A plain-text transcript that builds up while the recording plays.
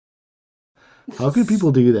How can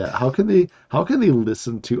people do that? How can they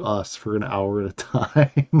listen to us for an hour at a time?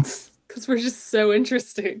 Because we're just so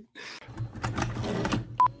interesting.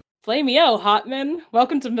 Flameo, Hotman.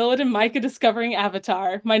 Welcome to Milwood and Micah Discovering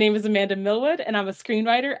Avatar. My name is Amanda Milwood, and I'm a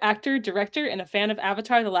screenwriter, actor, director, and a fan of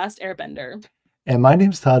Avatar The Last Airbender. And my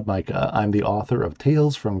name's Todd Micah. I'm the author of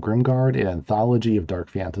Tales from Grimgard, an anthology of dark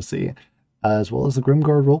fantasy, as well as the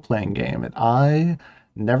Grimgard role-playing game. And I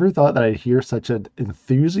never thought that I'd hear such an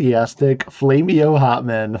enthusiastic Flameo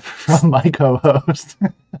Hotman from my co-host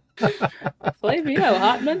Flameo,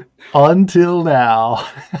 Hotman. until now.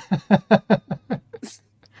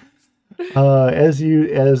 As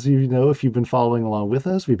you know, if you've been following along with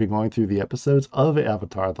us, we've been going through the episodes of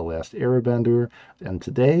Avatar: The Last Airbender, and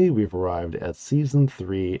today we've arrived at season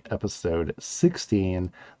 3, episode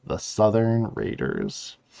 16, The Southern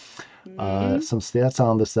Raiders. Mm-hmm. Some stats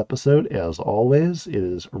on this episode, as always. It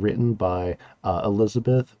is written by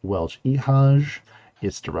Elizabeth Welch Ehaj.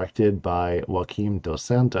 It's directed by Joaquim Dos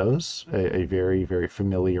Santos, a very, very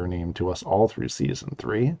familiar name to us all through season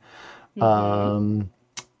 3. Mm-hmm. Um,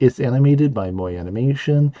 it's animated by Moy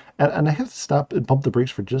Animation, and I have to stop and pump the brakes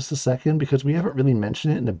for just a second because we haven't really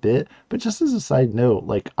mentioned it in a bit. But just as a side note,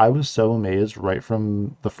 like I was so amazed right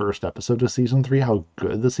from the first episode of season 3 how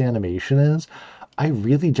good this animation is. I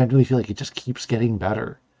really genuinely feel like it just keeps getting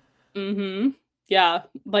better. Mm-hmm. Yeah,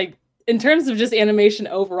 like in terms of just animation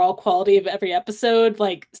overall quality of every episode,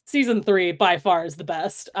 like season 3 by far is the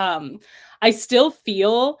best. I still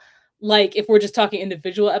feel like if we're just talking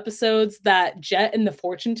individual episodes, that Jet and the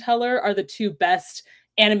Fortune Teller are the two best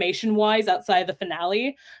animation wise outside the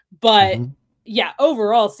finale. But Hmm. yeah,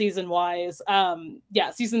 overall season wise, yeah,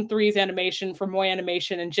 season three's animation for Moy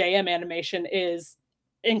Animation and JM Animation is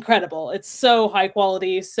incredible. It's so high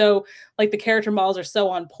quality, so like the character models are so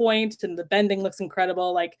on point and the bending looks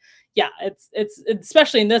incredible. Like yeah, it's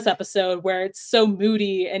especially in this episode where it's so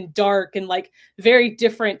moody and dark and like very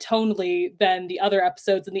different tonally than the other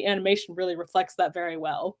episodes, and the animation really reflects that very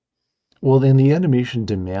well. Well, then the animation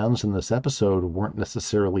demands in this episode weren't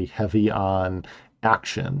necessarily heavy on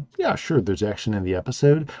action. Yeah, sure, there's action in the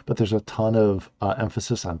episode, but there's a ton of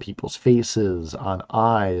emphasis on people's faces, on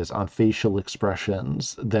eyes, on facial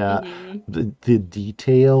expressions, that Mm-hmm. the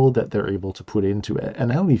detail that they're able to put into it.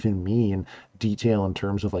 And I don't even mean detail in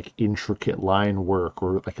terms of like intricate line work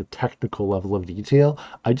or like a technical level of detail.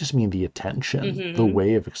 I just mean the attention, the Mm-hmm.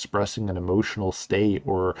 way of expressing an emotional state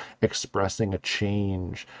or expressing a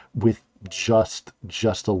change with just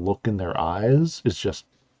a look in their eyes is just,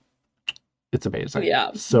 it's amazing.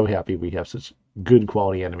 Yeah. So happy we have such good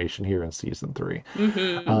quality animation here in season 3.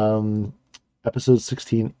 Mm-hmm. um Episode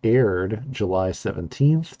 16 aired July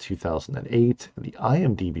 17th 2008, and the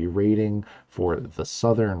IMDb rating for The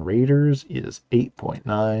Southern Raiders is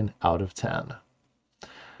 8.9 out of 10.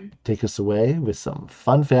 Take us away with some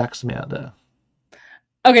fun facts, Amanda.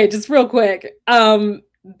 Okay, just real quick.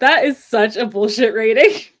 That is such a bullshit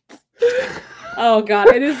rating. Oh god,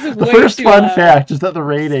 it is The way first too fun low. fact is that the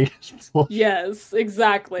rating is bullshit. Yes,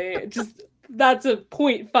 exactly. Just that's a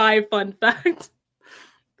point 0.5 fun fact.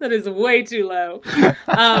 That is way too low.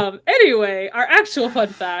 Anyway, our actual fun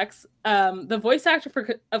facts. The voice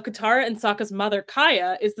actor of Katara and Sokka's mother,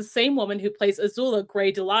 Kaya, is the same woman who plays Azula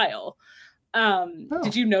Grey Delisle. Did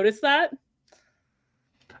Oh. you notice that?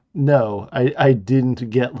 No, I didn't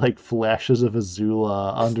get like flashes of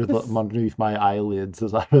Azula underneath my eyelids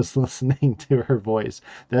as I was listening to her voice.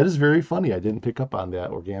 That is very funny. I didn't pick up on that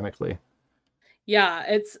organically. Yeah,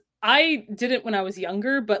 it's I did it when I was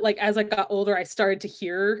younger, but like as I got older, I started to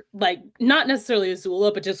hear like not necessarily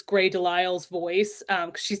Azula, but just Grey Delisle's voice,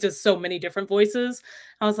 because she does so many different voices.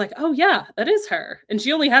 I was like, oh yeah, that is her, and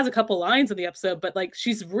she only has a couple lines in the episode, but like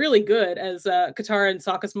she's really good as Katara and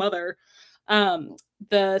Sokka's mother. Um,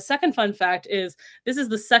 the second fun fact is this is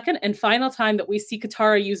the second and final time that we see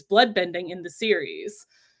Katara use bloodbending in the series.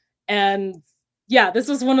 And yeah, this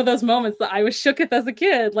was one of those moments that I was shook at as a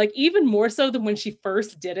kid, like even more so than when she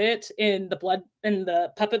first did it in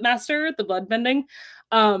the Puppet Master, the blood bending.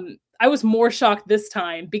 I was more shocked this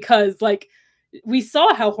time because like we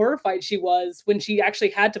saw how horrified she was when she actually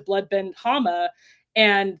had to bloodbend Hama,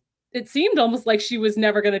 and it seemed almost like she was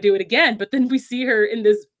never going to do it again. But then we see her in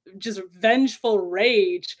this just vengeful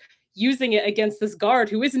rage using it against this guard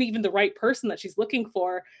who isn't even the right person that she's looking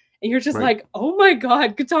for, and you're just Right. like, oh my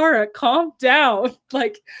god, Katara, calm down.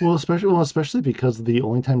 Like, Well, especially because the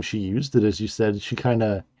only time she used it, as you said, she kind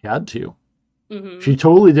of had to. She mm-hmm.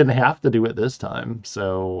 totally didn't have to do it this time.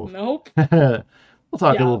 So Nope. we'll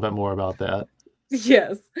talk a little Yeah. bit more about that.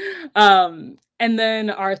 Yes. And then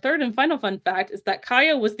our third and final fun fact is that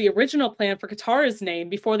Kaya was the original plan for Katara's name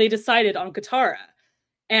before they decided on Katara.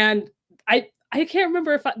 And I I can't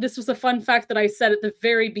remember if this was a fun fact that I said at the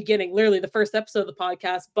very beginning, literally the first episode of the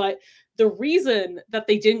podcast, but the reason that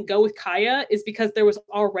they didn't go with Kaya is because there was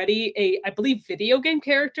already a, I believe, video game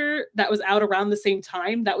character that was out around the same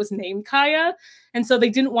time that was named Kaya. And so they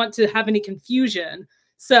didn't want to have any confusion.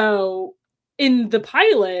 So in the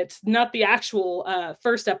pilot, not the actual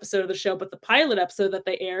first episode of the show, but the pilot episode that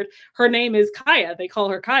they aired, her name is Kaya. They call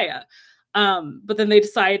her Kaya. But then they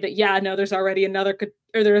decide that, yeah, no, there's already another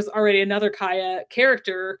Kaya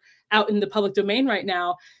character out in the public domain right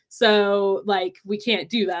now. So like we can't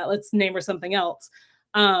do that. Let's name her something else.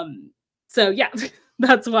 So yeah,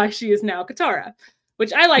 that's why she is now Katara,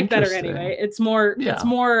 which I like better Interesting. anyway. It's Yeah.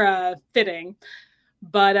 more fitting.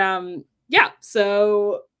 But yeah,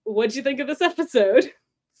 so what'd you think of this episode?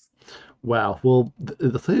 Wow. Well,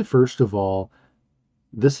 the thing, first of all,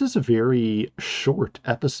 this is a very short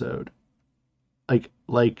episode.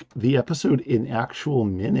 Like the episode in actual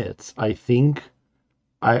minutes, I think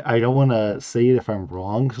I don't want to say it if I'm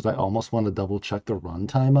wrong because I almost want to double check the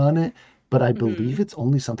runtime on it, but I believe Mm-hmm. it's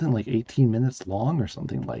only something like 18 minutes long or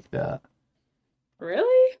something like that.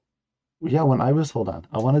 Really? Yeah, when I was hold on,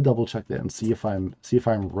 I want to double check that and see if I'm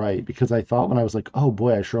right because I thought when I was like, oh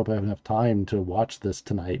boy, I sure hope I have enough time to watch this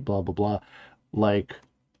tonight, blah blah blah. Like,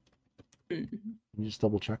 Mm-hmm. let me just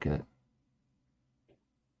double check it.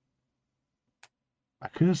 I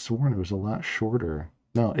could have sworn it was a lot shorter.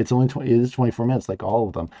 No, it's only 20, it is 24 minutes, like all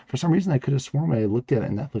of them. For some reason, I could have sworn when I looked at it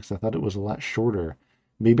in Netflix, I thought it was a lot shorter.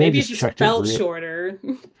 Maybe I Maybe it just just checked it felt real. shorter.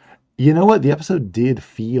 You know what? The episode did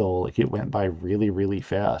feel like it went by really, really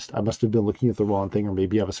fast. I must have been looking at the wrong thing, or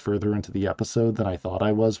maybe I was further into the episode than I thought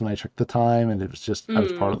I was when I checked the time, and it was just I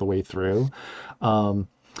was part of Mm, the way through. Um,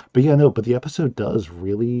 but yeah, no, but the episode does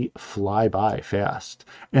really fly by fast,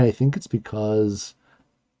 and I think it's because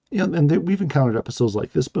we've encountered episodes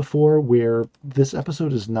like this before where this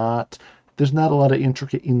episode is not, there's not a lot of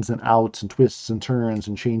intricate ins and outs and twists and turns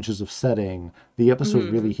and changes of setting. The episode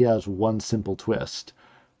really mm, has one simple twist.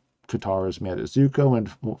 Katara is mad at Zuko and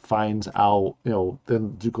finds out,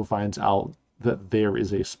 then Zuko finds out that there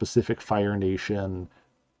is a specific Fire Nation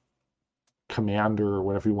commander, or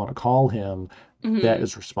whatever you want to call him, that mm,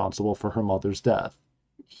 is responsible for her mother's death.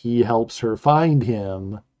 He helps her find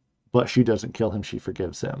him, but she doesn't kill him, she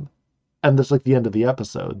forgives him. And that's like the end of the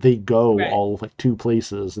episode. They go right. all of like two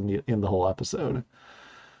places in the whole episode.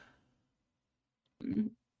 Mm.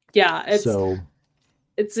 Yeah, So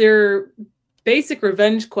it's your basic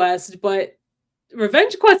revenge quest, but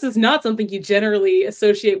revenge quest is not something you generally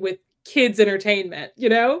associate with kids entertainment, you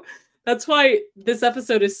know? That's why this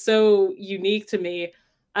episode is so unique to me.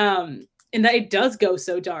 In that it does go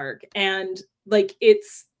so dark and like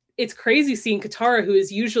it's crazy seeing Katara who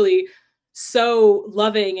is usually so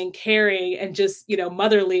loving and caring and just,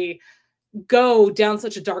 motherly go down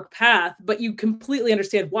such a dark path, but you completely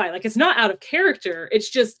understand why. Like it's not out of character. It's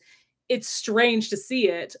just it's strange to see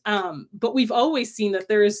it. But we've always seen that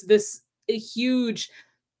there is this a huge,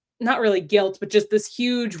 not really guilt, but just this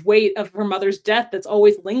huge weight of her mother's death that's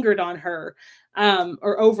always lingered on her,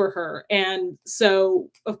 or over her. And so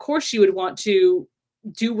of course she would want to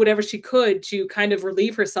do whatever she could to kind of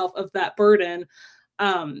relieve herself of that burden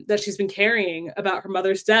that she's been carrying about her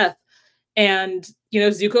mother's death. And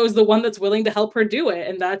Zuko is the one that's willing to help her do it,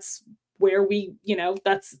 and that's where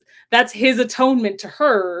that's his atonement to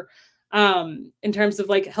her, in terms of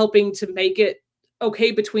like helping to make it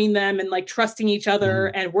okay between them and like trusting each other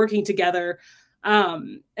mhm. and working together,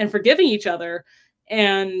 and forgiving each other.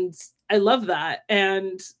 And I love that.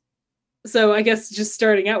 And so I guess just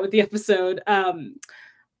starting out with the episode,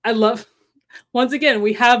 I love once again,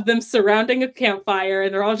 we have them surrounding a campfire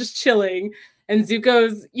and they're all just chilling. And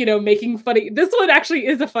Zuko's, making funny. This one actually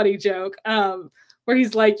is a funny joke. Where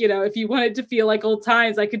he's like, if you wanted to feel like old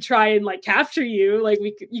times, I could try and like capture you. Like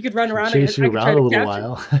you could run around and Chase you I could try around to a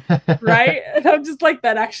little capture, while. right? And I'm just like,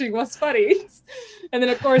 that actually was funny. And then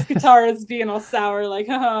of course Katara's being all sour, like,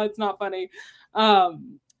 haha, it's not funny.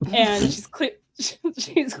 Um, and she's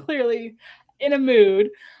clearly in a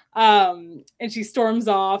mood. And she storms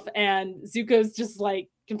off, and Zuko's just like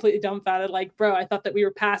completely dumbfounded, like, bro, I thought that we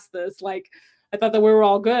were past this. Like, I thought that we were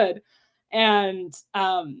all good. And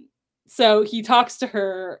so he talks to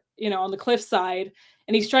her, on the cliffside,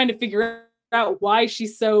 and he's trying to figure out why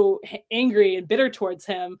she's so angry and bitter towards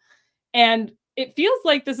him. And it feels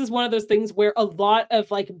like this is one of those things where a lot of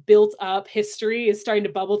like built up history is starting to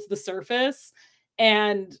bubble to the surface.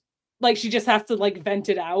 And like she just has to like vent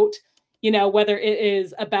it out, whether it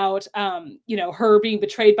is about her being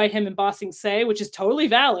betrayed by him in Bossing Say, which is totally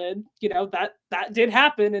valid, that did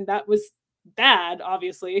happen and that was bad,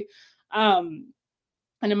 obviously. Um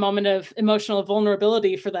and a moment of emotional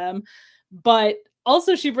vulnerability for them. But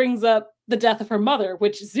also she brings up the death of her mother,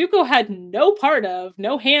 which Zuko had no part of,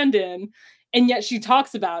 no hand in, and yet she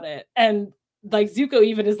talks about it. And like Zuko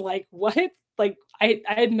even is like, "What? Like I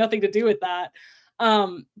had nothing to do with that."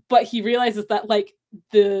 But he realizes that like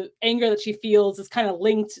the anger that she feels is kind of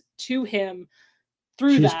linked to him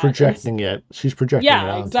through She's that. And projecting it. She's projecting it yeah,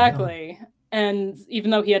 onto him. exactly. And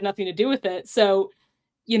even though he had nothing to do with it, so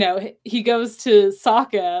he goes to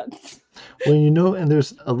Sokka. Well, and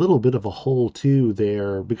there's a little bit of a hole too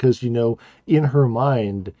there because, in her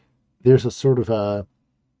mind, there's a sort of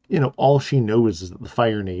all she knows is that the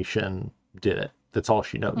Fire Nation did it. That's all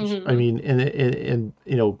she knows. I Mhm. mean,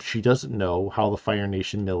 and she doesn't know how the Fire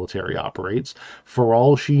Nation military operates. For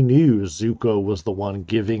all she knew, Zuko was the one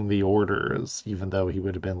giving the orders, even though he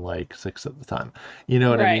would have been like 6 at the time. You know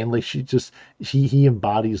what I Right. mean? Like he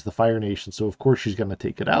embodies the Fire Nation, so of course she's going to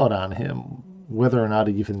take it out on him. Whether or not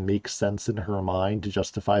it even makes sense in her mind to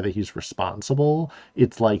justify that he's responsible,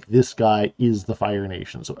 it's like this guy is the Fire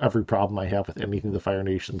Nation. So every problem I have with anything the Fire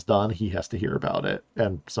Nation's done, he has to hear about it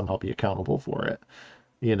and somehow be accountable for it.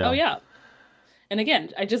 You Oh know, yeah. And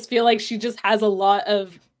again, I just feel like she just has a lot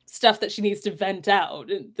of stuff that she needs to vent out,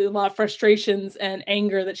 a lot of frustrations and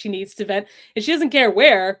anger that she needs to vent, and she doesn't care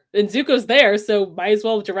where. And Zuko's there, so might as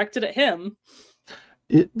well direct it at him.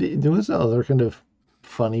 there was another kind of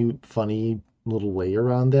funny little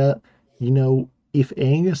layer on that. If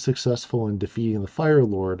Aang is successful in defeating the Fire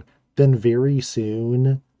Lord, then very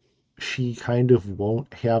soon she kind of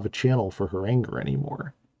won't have a channel for her anger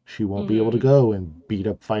anymore. She won't be able to Hmm. go and beat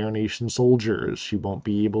up Fire Nation soldiers. She won't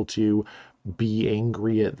be able to be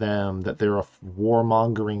angry at them that they're a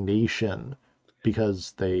warmongering nation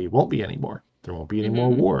because they won't be anymore. There won't be any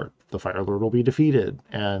more Hmm. war. The Fire Lord will be defeated,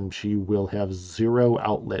 and she will have zero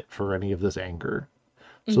outlet for any of this anger.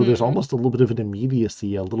 So there's Hmm. almost a little bit of an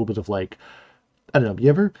immediacy, a little bit of like, I don't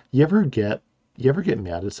know. You ever get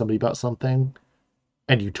mad at somebody about something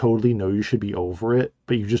and you totally know you should be over it,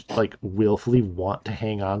 but you just like willfully want to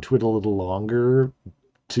hang on to it a little longer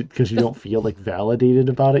because you Of, don't feel like validated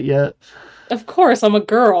about it yet. of course, I'm a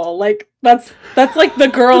girl. Like that's like the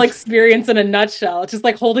girl experience in a nutshell. It's just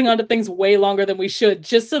like holding on to things way longer than we should,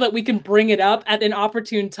 just so that we can bring it up at an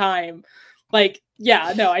opportune time. Like,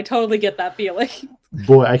 yeah, no, I totally get that feeling.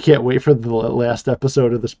 Boy, I can't wait for the last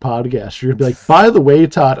episode of this podcast. You're gonna be like, by the way,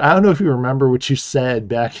 Todd, I don't know if you remember what you said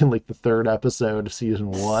back in like the third episode of season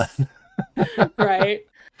one. Right.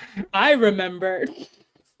 I remember.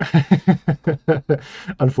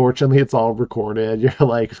 Unfortunately, it's all recorded. You're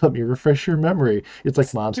like, let me refresh your memory. It's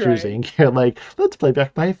like Monsters Right. Inc. You're like, let's play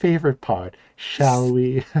back my favorite part, shall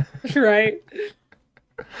we? Right.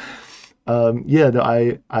 Yeah, no,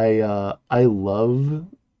 I love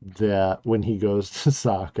that when he goes to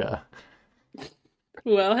Sokka.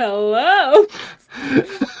 Well, hello.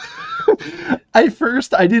 I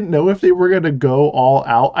didn't know if they were gonna go all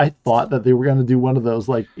out. I thought that they were gonna do one of those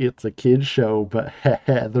like it's a kid show, but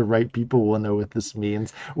the right people will know what this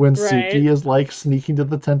means. When Right. Suki is like sneaking to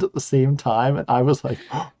the tent at the same time, and I was like,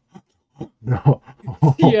 no,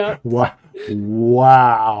 Yep.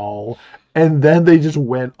 wow. And then they just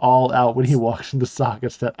went all out when he walks into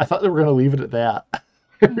Sokka's tent. I thought they were gonna leave it at that.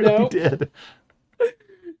 I really Nope. did.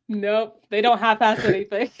 Nope. They don't half-ass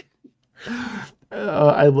anything.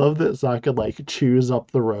 I love that Sokka like chews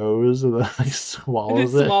up the rose and then like And it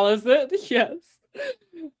swallows it. swallows it. Yes.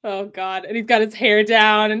 Oh God. And he's got his hair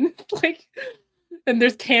down and like and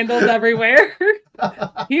there's candles everywhere.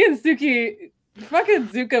 He and Suki fucking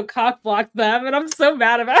Zuko cock blocked them, and I'm so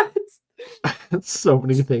mad about So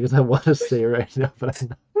many things I want to say right now, but I'm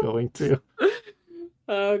not going to. it.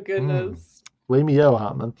 Oh Mm. goodness. Blame yo,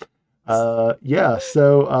 Hotman. Yeah,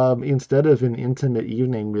 so instead of an intimate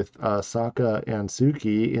evening with Sokka and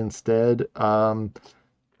Suki, instead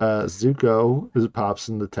Zuko pops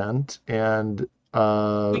in the tent and We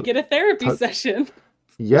uh, get a therapy t- session.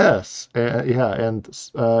 yes, yeah, and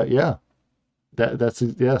yeah, that's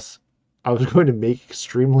yes. I was going to make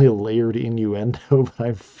extremely layered innuendo, but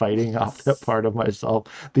I'm fighting off that part of myself.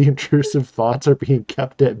 The intrusive thoughts are being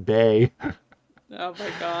kept at bay. Oh my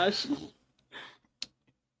gosh.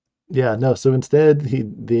 Yeah, no. So instead, he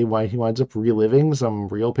winds up reliving some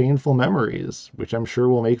real painful memories, which I'm sure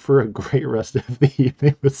will make for a great rest of the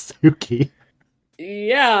evening with Suki.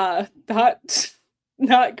 Yeah,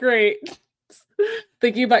 not great.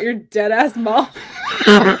 Thinking about your dead ass mom.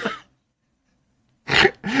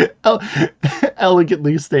 El-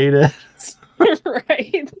 Elegantly stated.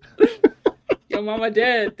 Right. Your mama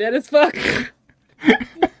dead as fuck.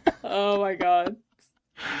 Oh my god.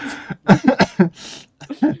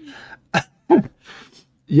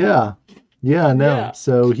 Yeah. Yeah, no. Yeah.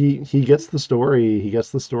 So he gets the story. He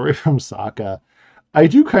gets the story from Sokka. I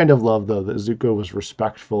do kind of love though that Zuko was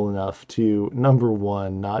respectful enough to number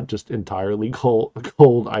one, not just entirely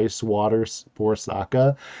cold ice water for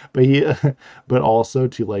Sokka, but he but also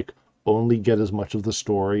to like only get as much of the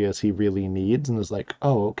story as he really needs and is like,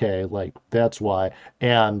 oh, okay, like that's why.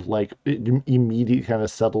 And like it immediately kind of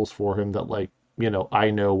settles for him that like, I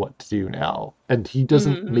know what to do now. And he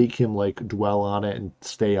doesn't Hmm. make him like dwell on it and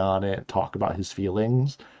stay on it and talk about his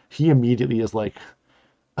feelings. He immediately is like,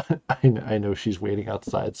 I know she's waiting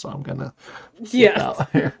outside, so I'm gonna slip Yeah.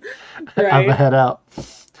 out here. I'm gonna Right. head out.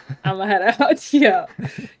 I'm gonna head out. Yeah.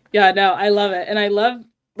 Yeah, no, I love it. And I love,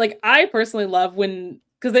 like, I personally love when,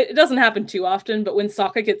 because it doesn't happen too often, but when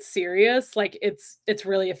Sokka gets serious, like it's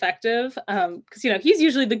really effective. Because he's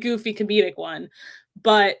usually the goofy comedic one,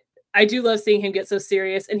 but I do love seeing him get so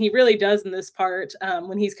serious, and he really does in this part,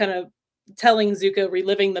 when he's kind of telling Zuko,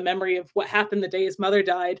 reliving the memory of what happened the day his mother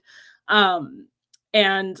died. Um,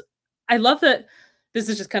 and I love that this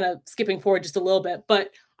is just kind of skipping forward just a little bit,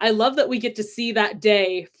 but I love that we get to see that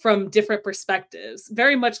day from different perspectives,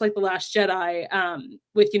 very much like The Last Jedi,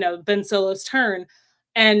 with Ben Solo's turn,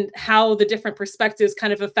 and how the different perspectives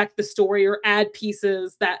kind of affect the story or add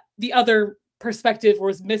pieces that the other perspective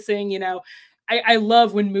was missing. I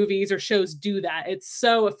love when movies or shows do that. It's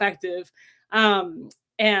so effective, and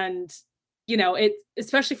it,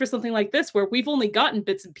 especially for something like this where we've only gotten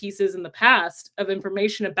bits and pieces in the past of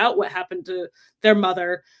information about what happened to their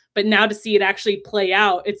mother, but now to see it actually play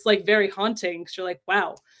out, it's like very haunting because you're like,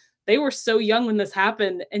 wow, they were so young when this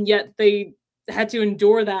happened, and yet they had to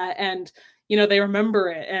endure that, and they remember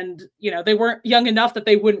it, and they weren't young enough that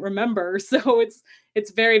they wouldn't remember. So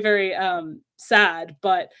it's very, very sad.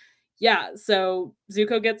 But yeah, so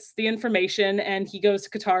Zuko gets the information and he goes to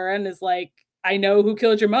Katara and is like, I know who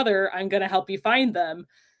killed your mother. I'm gonna help you find them.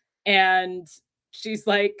 And she's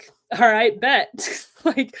like, all right, bet.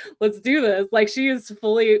 Like, let's do this. Like, she is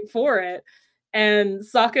fully for it. And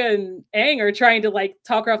Sokka and Aang are trying to like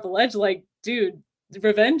talk her off the ledge, like, dude,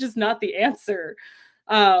 revenge is not the answer.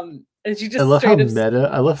 And she I just love how straight up, meta.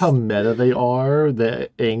 I love how meta they are.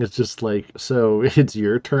 That Aang is just like, so it's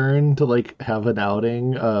your turn to like have an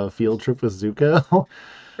outing, field trip with Zuko.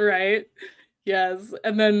 right? Yes.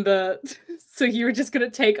 And then so you were just gonna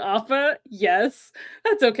take Appa? Yes.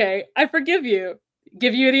 That's okay. I forgive you.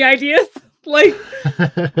 Give you any ideas? Like,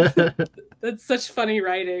 that's such funny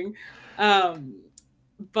writing. Um,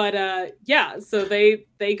 but yeah, so they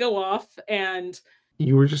go off and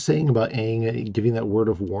You were just saying about Aang giving that word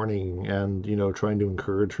of warning and trying to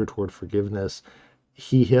encourage her toward forgiveness.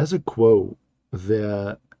 He has a quote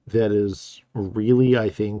that is really, I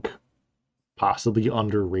think, possibly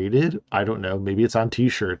underrated. I don't know. Maybe it's on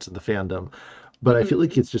t-shirts in the fandom, but I feel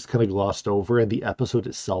like mhm, it's just kind of glossed over and the episode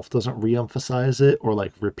itself doesn't re-emphasize it or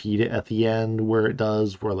like repeat it at the end where it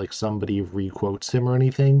does, where like somebody re-quotes him or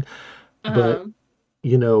anything. But uh-huh,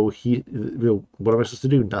 what am I supposed to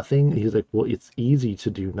do? Nothing. He's like, well, it's easy to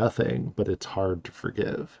do nothing, but it's hard to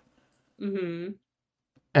forgive. mhm,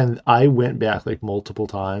 And I went back like multiple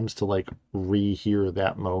times to like rehear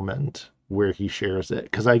that moment where he shares it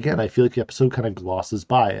because again I feel like the episode kind of glosses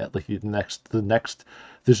by it. Like the next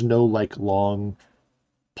there's no like long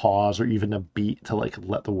pause or even a beat to like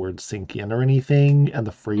let the words sink in or anything, and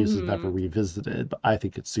the phrase is never mhm, revisited. But I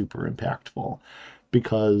think it's super impactful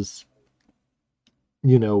because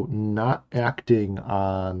not acting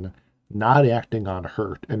on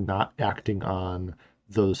hurt and not acting on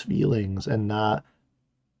those feelings and not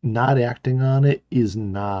acting on it is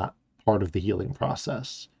not part of the healing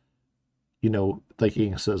process. Like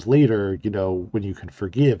Ian says later, when you can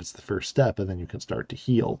forgive, it's the first step, and then you can start to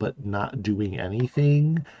heal. But not doing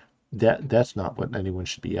anything, that's not what anyone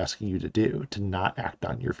should be asking you to do. To not act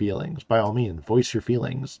on your feelings. By all means, voice your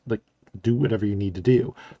feelings. Like do whatever you need to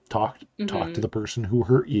do. Talk to the mhm, person who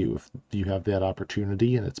hurt you if you have that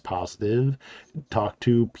opportunity and it's positive. Talk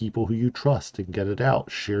to people who you trust and get it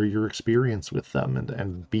out. Share your experience with them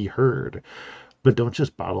and be heard, but don't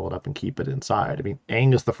just bottle it up and keep it inside. I mean,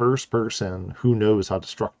 Aang is the first person who knows how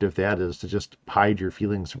destructive that is to just hide your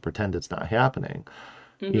feelings and pretend it's not happening,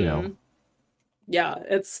 you know. mhm. Yeah,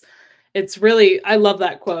 it's really, I love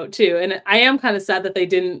that quote too. And I am kind of sad that they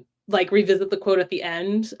didn't like revisit the quote at the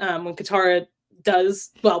end, when Katara does,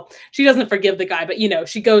 well, she doesn't forgive the guy, but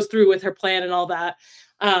she goes through with her plan and all that.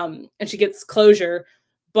 And she gets closure,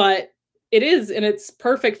 but it is, and it's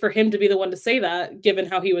perfect for him to be the one to say that given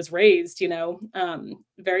how he was raised,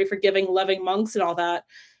 very forgiving, loving monks and all that.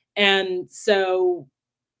 And so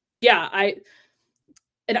yeah, I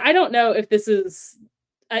don't know if this is,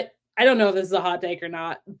 I I don't know if this is a hot take or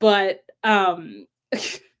not, but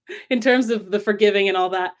in terms of the forgiving and all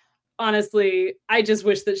that, honestly, I just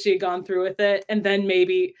wish that she had gone through with it. And then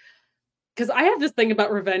maybe, because I have this thing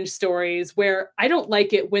about revenge stories where I don't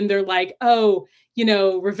like it when they're like, oh,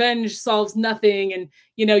 revenge solves nothing. And,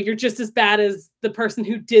 you're just as bad as the person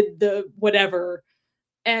who did the whatever.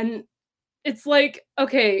 And it's like,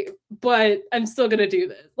 okay, but I'm still gonna do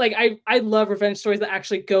this. Like I love revenge stories that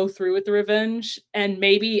actually go through with the revenge, and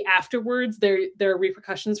maybe afterwards there are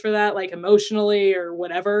repercussions for that, like emotionally or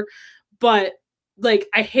whatever. But like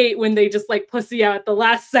I hate when they just like pussy out at the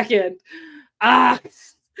last second. Ah,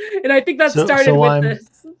 and I think that So started so with I'm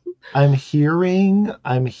this. I'm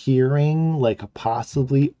hearing like a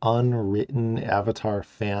possibly unwritten Avatar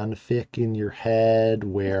fanfic in your head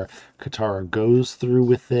where Katara goes through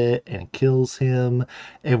with it and kills him,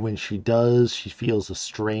 and when she does, she feels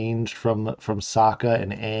estranged from Sokka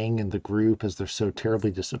and Aang and the group as they're so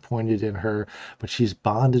terribly disappointed in her, but she's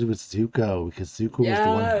bonded with Zuko because Zuko was the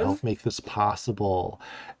one who Yes. helped make this possible.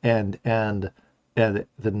 And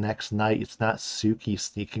the next night, it's not Suki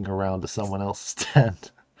sneaking around to someone else's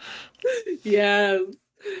tent. Yes.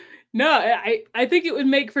 No, I think it would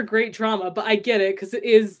make for great drama, but I get it because it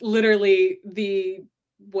is literally the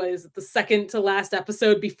second to last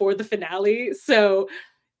episode before the finale. So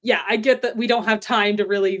yeah, I get that we don't have time to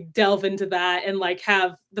really delve into that and like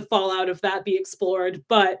have the fallout of that be explored.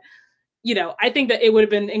 But I think that it would have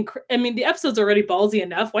been. I mean, the episode's already ballsy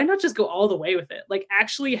enough. Why not just go all the way with it? Like,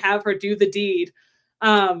 actually have her do the deed,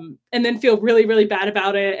 and then feel really, really bad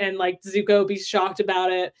about it, and like Zuko be shocked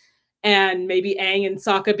about it, and maybe Aang and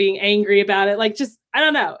Sokka being angry about it. Like, just I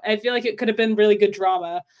don't know. I feel like it could have been really good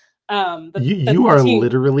drama. You That you the are team.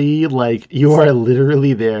 literally like you are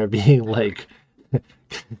literally there being like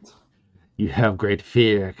you have great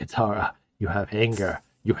fear, Katara. You have anger.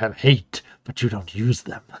 You have hate, but you don't use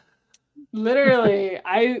them. Literally,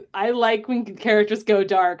 I like when characters go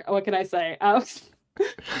dark. What can I say?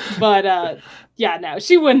 But yeah, no,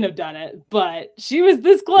 she wouldn't have done it, but she was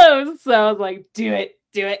this close, so I was like, do it,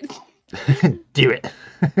 do it. Do it.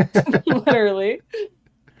 Literally.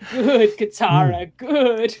 Good Mm. Katara,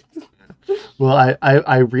 good. Well,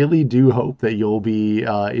 I really do hope that you'll be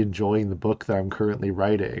enjoying the book that I'm currently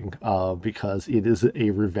writing because it is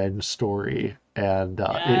a revenge story and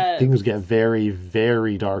Yes. things get very,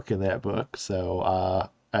 very dark in that book. So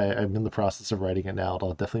I'm in the process of writing it now, and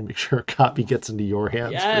I'll definitely make sure a copy gets into your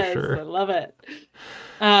hands for Yes, I sure. love it.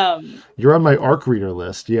 Um, You're on my ARC reader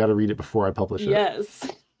list. You got to read it before I publish it. yes.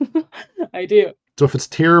 I do. So if it's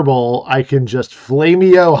terrible, I can just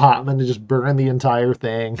flameo Hotman and just burn the entire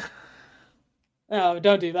thing. Oh,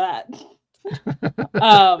 don't do that.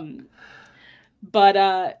 Um,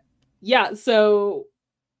 but yeah, so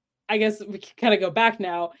I guess we can kind of go back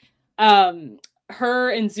now. Her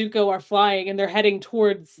and Zuko are flying and they're heading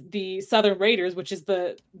towards the Southern Raiders, which is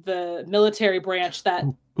the military branch that.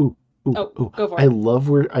 Ooh, ooh, ooh, Oh, ooh. go for I it. love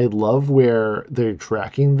where they're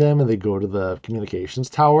tracking them and they go to the communications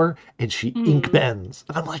tower and she ink Hmm. bends.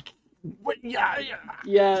 And I'm like, what? Yeah, yeah.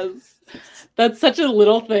 Yes. That's such a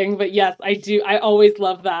little thing, but yes, I do. I always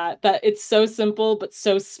love that it's so simple but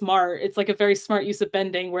so smart. It's like a very smart use of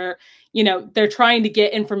bending where, they're trying to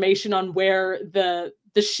get information on where the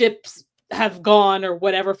ships have gone or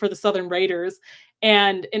whatever for the Southern Raiders.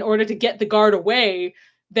 And in order to get the guard away,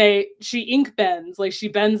 she ink bends, like she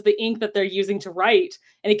bends the ink that they're using to write,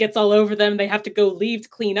 and it gets all over them. They have to go leave to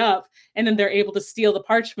clean up, and then they're able to steal the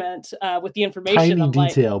parchment with the information. Tiny I'm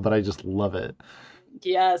like, detail, but I just love it.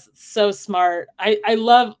 yes, so smart. I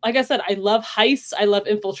love, like I said, I love heists, I love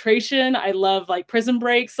infiltration, I love like prison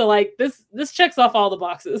breaks. So like this checks off all the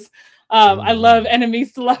boxes. I love Hmm.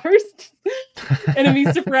 enemies to lovers,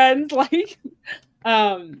 enemies to friends, like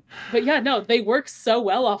but yeah, no, they work so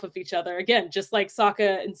well off of each other. Again, just like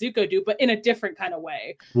Sokka and Zuko do, but in a different kind of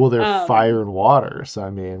way. Well, they're fire Um and water, so I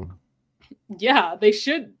mean, yeah, they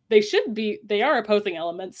should be, they are opposing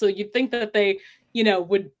elements, so you'd think that they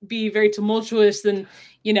would be very tumultuous and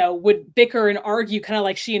would bicker and argue kind of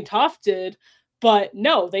like she and Toph did, but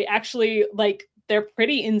no, they actually like they're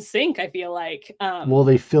pretty in sync, I feel like. well,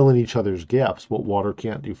 they fill in each other's gaps. What water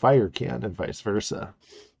can't do, fire can, and vice versa.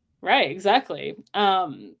 Right, exactly.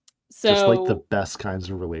 Just like the So best kinds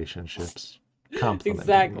of relationships,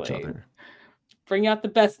 complementing each exactly, other bring out the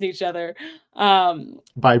best in each other. um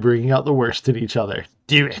by bringing out the worst in each other.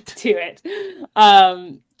 Do it. to it.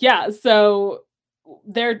 Yeah, so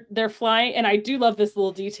they're flying, and I do love this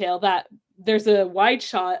little detail that there's a wide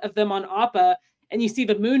shot of them on Appa, and you see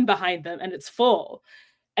the moon behind them, and it's full.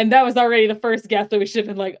 And that was already the first guess that we should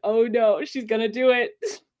have been like, oh no, she's gonna do it.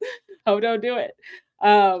 Oh, don't do it.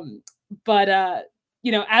 Um, but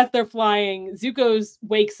as they're flying, Zuko's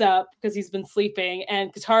wakes up because he's been sleeping,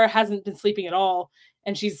 and Katara hasn't been sleeping at all,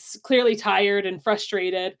 and she's clearly tired and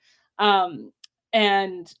frustrated. Um,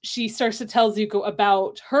 and she starts to tell Zuko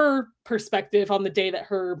about her perspective on the day that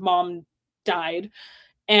her mom died,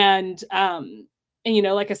 and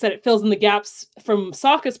like I said, it fills in the gaps from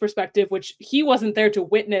Sokka's perspective, which he wasn't there to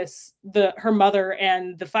witness the her mother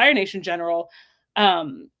and the Fire Nation general.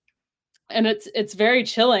 Um, and it's very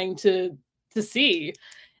chilling to see.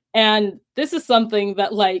 And this is something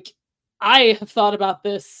that like I have thought about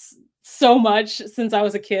this so much since I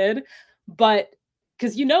was a kid, but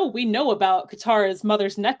because we know about Katara's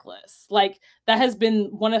mother's necklace. Like that has been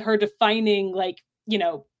one of her defining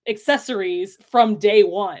accessories from day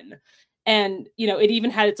one. And it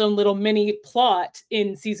even had its own little mini plot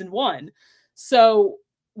in season 1. So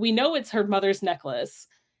we know it's her mother's necklace.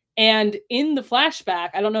 And in the flashback,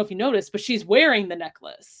 I don't know if you noticed, but she's wearing the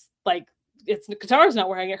necklace. Like it's Katara's not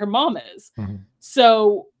wearing it, her mom is. Mhm.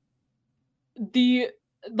 So the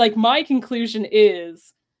my conclusion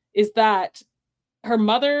is that her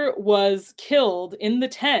mother was killed in the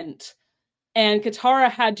tent and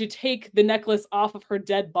Katara had to take the necklace off of her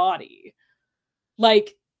dead body.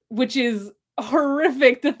 Like, which is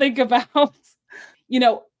horrific to think about.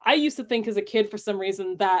 I used to think as a kid for some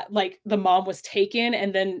reason that like the mom was taken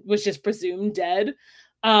and then was just presumed dead.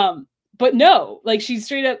 But no, like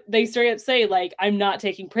they straight up say like I'm not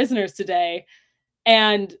taking prisoners today.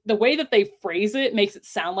 And the way that they phrase it makes it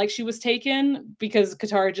sound like she was taken because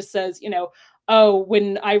Katara just says, oh,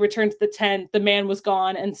 when I returned to the tent, the man was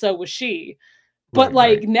gone and so was she. But Right,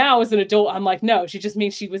 like right. now as an adult, I'm like, no, she just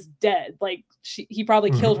means she was dead. Like he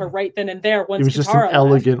probably killed her Mhm. right then and there It once was just an Katara left.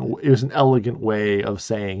 elegant. It was an elegant way of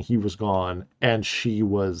saying he was gone, and she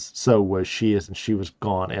was. So was she, as and she was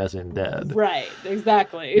gone, as in dead. Right,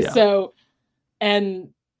 exactly. Yeah. So and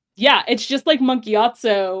yeah, it's just like Monkey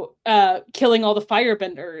Otso killing all the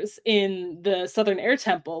firebenders in the Southern Air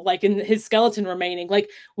Temple, like in his skeleton remaining. Like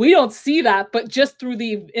we don't see that, but just through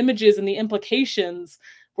the images and the implications,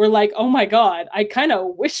 we're like, oh my god, I kind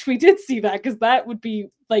of wish we did see that because that would be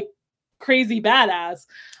like crazy badass.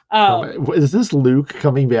 Um, Is this Luke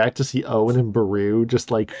coming back to see Owen and Baru,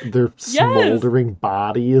 just like their yes, smoldering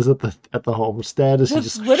bodies at the homestead? Is he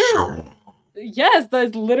that's just literally like, yes,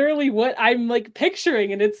 that's literally what I'm like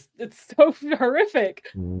picturing, and it's so horrific.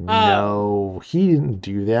 Um, no, he didn't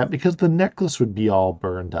do that because the necklace would be all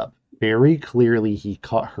burned up. Very clearly, he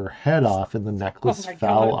cut her head off and the oh necklace my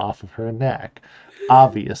fell god, off of her neck.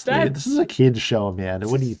 Obviously, this is that's a kid's show, man.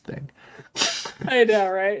 What do you think? I know,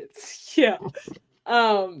 right? Yeah.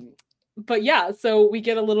 Um, but yeah, so we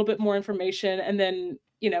get a little bit more information, and then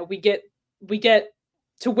we get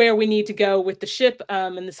to where we need to go with the ship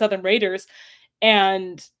and the Southern Raiders,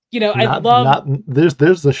 and I love Not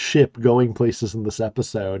there's a ship going places in this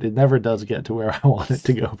episode. It never does get to where I want it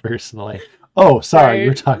to go personally. Oh, sorry, you're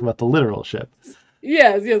right. talking about the literal ship.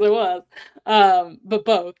 Yes, yes, it was. But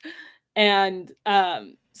both. And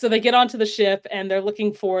so they get onto the ship and they're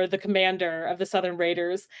looking for the commander of the Southern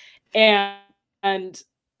Raiders. And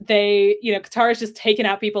they, Katara's just taking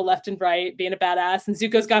out people left and right, being a badass. And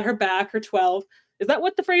Zuko's got her back, her 12. Is that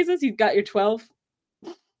what the phrase is? You've got your 12?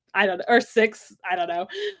 I don't know. Or six, I don't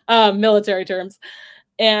know. Military terms.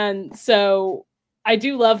 And so I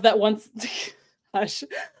do love that once gosh,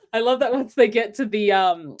 I love that once they get to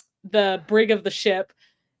the brig of the ship,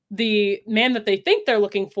 the man that they think they're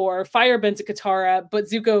looking for firebends at Katara, but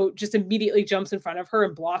Zuko just immediately jumps in front of her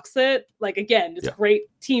and blocks it. Like again, it's Yeah. great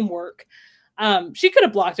teamwork. She could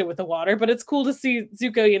have blocked it with the water, but it's cool to see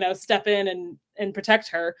Zuko, step in and protect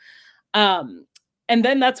her. Um, and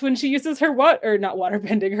then that's when she uses her not water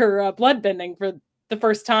bending, her blood bending for the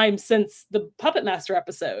first time since the Puppet Master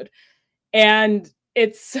episode, and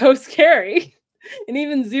it's so scary. And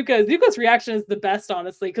even Zuko's reaction is the best,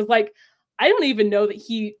 honestly, because like I don't even know that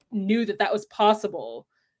he knew that that was possible,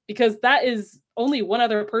 because that is only one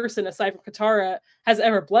other person aside from Katara has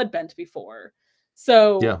ever bloodbent before.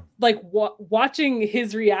 So Yeah. like watching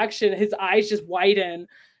his reaction, his eyes just widen,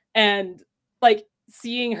 and like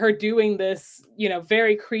seeing her doing this,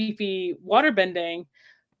 very creepy waterbending.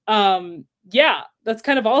 Yeah, that's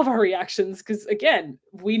kind of all of our reactions because again,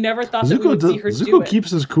 we never thought that we would see her do Zuko it. keeps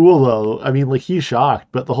his cool though. I mean, like he's shocked,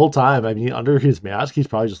 but the whole time, I mean, under his mask, he's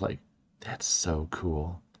probably just like, "That's so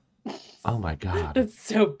cool. Oh my god." That's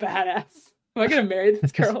so badass. Am I gonna marry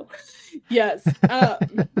this girl? Yes.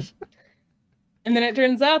 And then it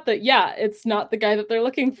turns out that yeah, it's not the guy that they're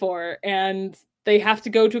looking for, and they have to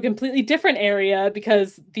go to a completely different area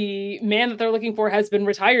because the man that they're looking for has been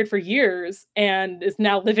retired for years and is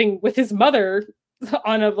now living with his mother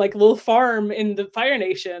on a like little farm in the Fire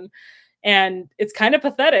Nation. and it's kind of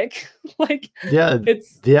pathetic. Like Yeah,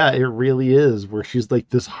 it's yeah, it really is. Where she's like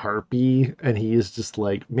this harpy, and he is just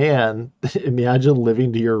like, man, imagine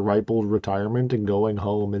living to your ripe old retirement and going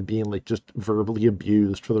home and being like just verbally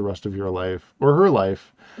abused for the rest of your life or her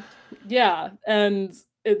life. yeah, and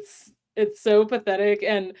it's so pathetic,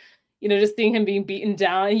 and just seeing him being beaten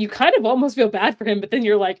down, and you kind of almost feel bad for him, but then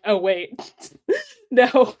you're like, oh wait,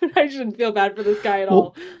 no, I shouldn't feel bad for this guy at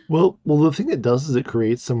Well, all. well, the thing it does is it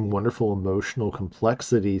creates some wonderful emotional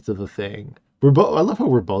complexity to the thing. We're both. I love how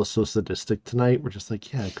we're both so sadistic tonight. We're just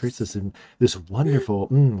like, yeah, it creates this wonderful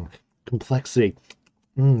complexity.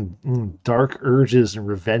 Dark urges and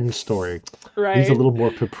revenge story. Needs a Right. little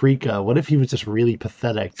more paprika. What if he was just really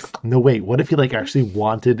pathetic? No, wait. What if he like actually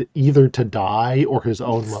wanted either to die or his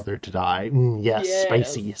own mother to die? Yes, Yes,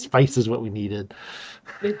 spicy. Spice is what we needed.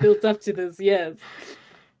 they built up to this. Yes.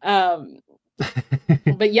 um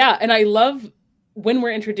but yeah, and I love when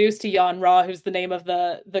we're introduced to Jan Ra, who's the name of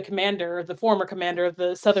the commander, the former commander of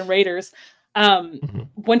the Southern Raiders. Mhm.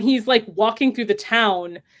 When he's like walking through the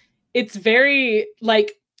town, it's very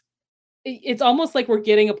like it's almost like we're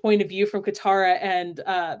getting a point of view from Katara and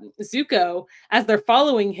Zuko as they're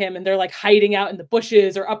following him, and they're like hiding out in the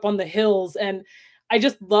bushes or up on the hills. And I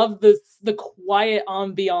just love the quiet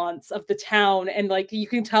ambiance of the town, and like you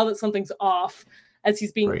can tell that something's off as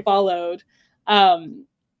he's being Right. followed. Um,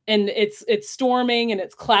 and it's storming and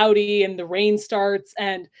it's cloudy and the rain starts,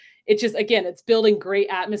 and it just again it's building great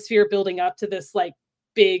atmosphere, building up to this like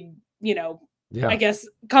big, I Yeah. guess,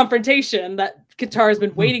 confrontation that Qatar has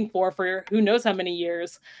been Hmm. waiting for who knows how many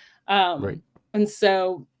years. Right. And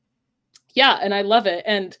so, yeah, and I love it.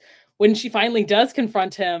 And when she finally does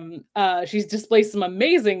confront him, she's displayed some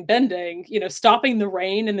amazing bending, stopping the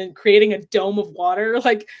rain and then creating a dome of water.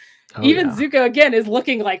 Like, Oh even yeah. Zuko again is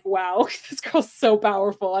looking like, wow, this girl's so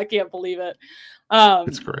powerful. I can't believe it. It's Um,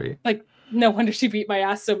 great. like, no wonder she beat my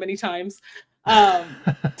ass so many times. Um,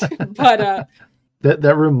 but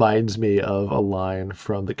That reminds me of a line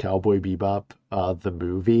from the Cowboy Bebop, the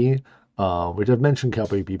movie, which I've mentioned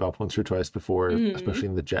Cowboy Bebop once or twice before, mm, especially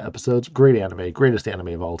in the Jet episodes. Great anime, greatest anime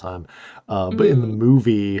of all time. But in the mm,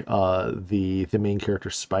 movie, the main character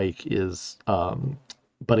Spike is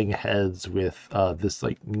butting heads with this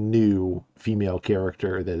like new female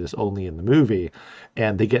character that is only in the movie,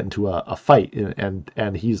 and they get into a fight,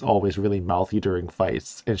 and he's always really mouthy during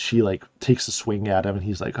fights, and she like takes a swing at him, and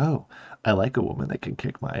he's like, oh. I like a woman that can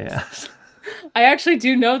kick my ass. I actually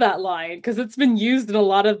do know that line because it's been used in a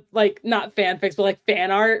lot of like not fanfics, but like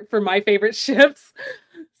fan art for my favorite ships.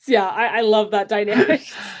 So yeah, I love that dynamic.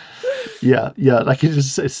 Yeah, yeah. I can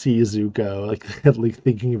just see Zuko like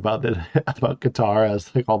thinking about that about Katara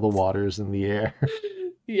as like all the waters in the air.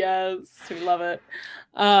 Yes, we love it.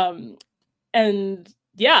 Um, and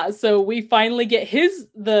yeah, so we finally get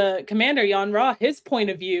the commander Yan Ra, his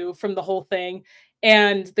point of view from the whole thing,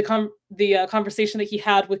 and the conversation that he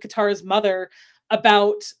had with Katara's mother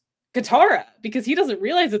about Katara, because he doesn't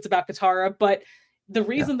realize it's about Katara, but the Yeah.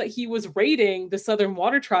 reason that he was raiding the Southern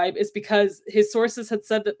Water Tribe is because his sources had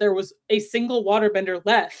said that there was a single waterbender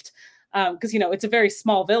left, because it's a very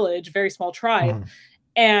small village, very small tribe, Mhm.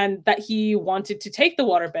 and that he wanted to take the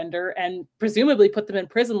waterbender and presumably put them in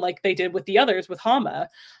prison like they did with the others with Hama.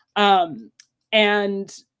 Um,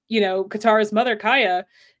 and Katara's mother Kaya,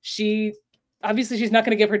 she obviously she's not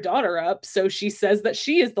going to give her daughter up, so she says that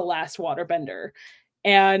she is the last waterbender.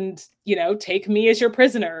 And take me as your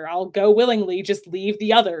prisoner. I'll go willingly. Just leave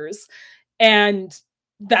the others. And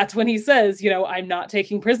that's when he says, I'm not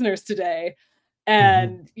taking prisoners today. Mhm.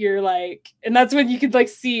 And you're like, and that's when you could like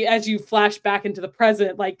see as you flash back into the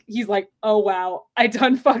present, like he's like, oh wow, I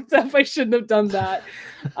done fucked up, I shouldn't have done that.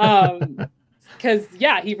 Because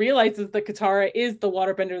yeah, he realizes that Katara is the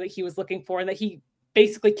waterbender that he was looking for, and that he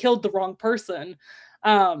basically killed the wrong person.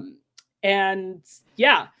 um and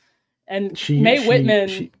yeah, and She Mae she Whitman.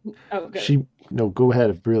 she Oh good. she no, go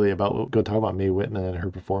ahead really about go talk about Mae Whitman and her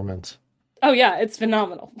performance. Oh yeah, it's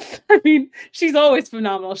phenomenal. I mean, she's always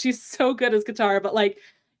phenomenal. She's so good as Katara, but like,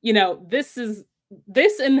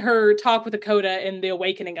 this and her talk with Dakota in the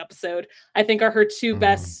Awakening episode, I think are her two Mhm.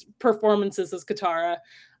 best performances as Katara.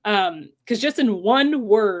 Because just in one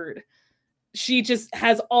word, she just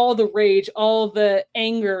has all the rage, all the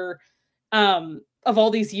anger, of all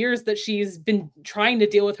these years that she's been trying to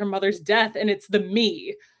deal with her mother's death, and it's the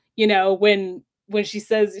me. When she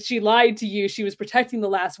says she lied to you, she was protecting the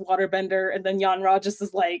last waterbender, and then Jan Rajas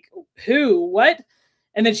is like, "Who? What?"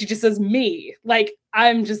 And then she just says, "Me." Like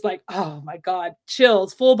I'm just like, "Oh my god,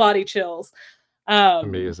 chills, full body chills." Um,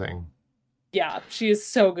 Amazing. yeah, she is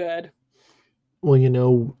so good. Well,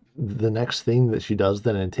 the next thing that she does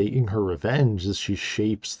then in taking her revenge is she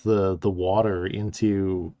shapes the water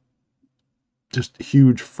into just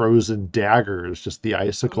huge frozen daggers, just the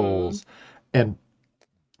Mhm. icicles, and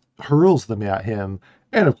hurls them at him.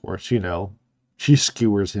 And of course, she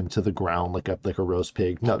skewers him to the ground like a roast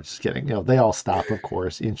pig. No, just kidding. They all stop, of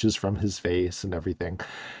course, inches from his face and everything.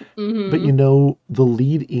 But Mhm. the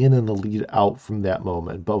lead in and the lead out from that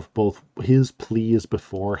moment, both his pleas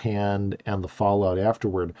beforehand and the fallout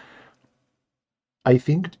afterward, I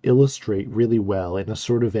think illustrate really well in a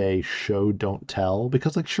sort of a show don't tell,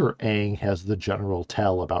 because like sure, Aang has the general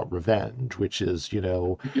tell about revenge, which is,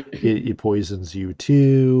 it poisons you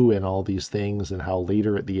too and all these things, and how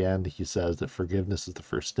later at the end he says that forgiveness is the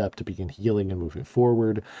first step to begin healing and moving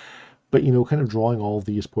forward. But kind of drawing all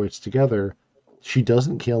these points together, she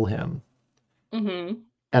doesn't kill him. Mhm.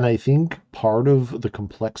 And I think part of the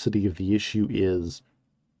complexity of the issue is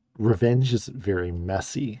revenge is very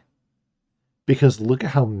messy. Because look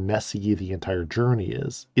at how messy the entire journey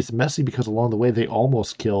is. It's messy because along the way they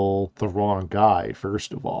almost kill the wrong guy,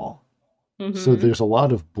 first of all. So Mhm. there's a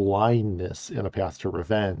lot of blindness in a path to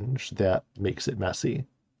revenge that makes it messy.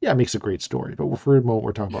 Yeah, it makes a great story, but for a moment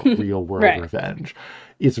we're talking about real world Right. revenge.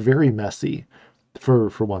 It's very messy, for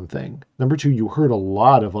one thing. Number two, you hurt a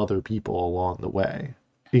lot of other people along the way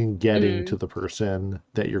in getting to Mhm. the person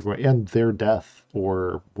that you're going, and their death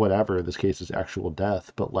or whatever. In this case is actual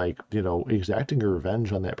death, but like exacting a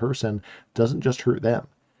revenge on that person doesn't just hurt them.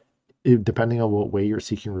 Depending on what way you're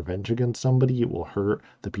seeking revenge against somebody, it will hurt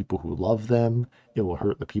the people who love them. It will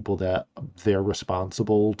hurt the people that they're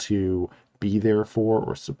responsible to be there for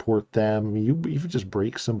or support them. You even just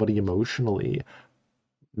break somebody emotionally,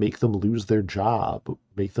 make them lose their job,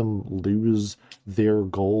 make them lose their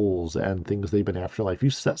goals and things they've been after life. You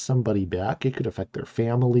set somebody back, it could affect their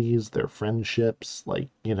families, their friendships, like,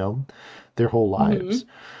 their whole lives. Mhm.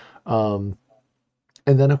 Um,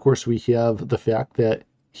 and then, of course, we have the fact that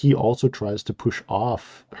he also tries to push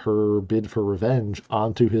off her bid for revenge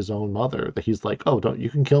onto his own mother. That he's like, oh, don't, you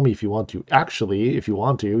can kill me if you want to. Actually, if you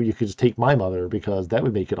want to, you could just take my mother because that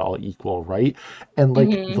would make it all equal, right? And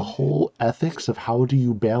like the Mhm. whole ethics of how do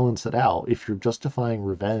you balance it out? If you're justifying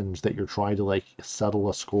revenge, that you're trying to like settle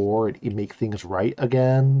a score and make things right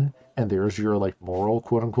again, and there's your like moral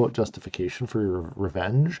quote unquote justification for your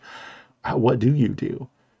revenge, what do you do?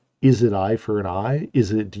 Is it eye for an eye?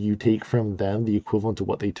 Do you take from them the equivalent to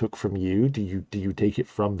what they took from you? Do you take it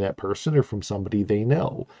from that person or from somebody they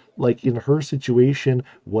know? Like in her situation,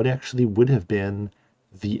 what actually would have been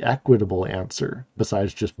the equitable answer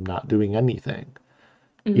besides just not doing anything?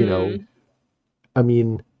 You know, Mhm. I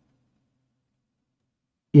mean,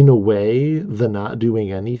 in a way, the not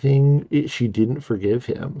doing anything, she didn't forgive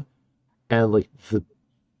him. And like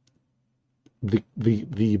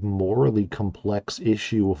the morally complex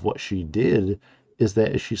issue of what she did is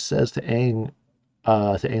that, as she says to Aang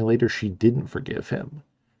later, she didn't forgive him.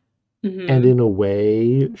 And Mhm. in a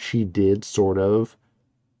way, she did sort of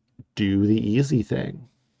do the easy thing,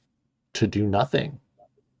 to do nothing.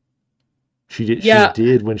 She Yeah.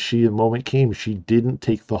 did when the moment came, she didn't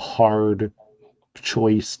take the hard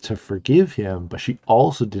choice to forgive him, but she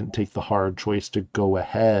also didn't take the hard choice to go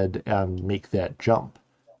ahead and make that jump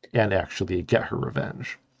and actually get her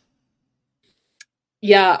revenge.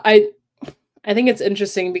 Yeah, I think it's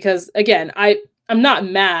interesting because again, I'm not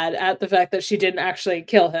mad at the fact that she didn't actually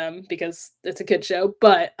kill him because it's a kid show,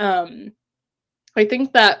 but I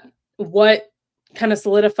think that what kind of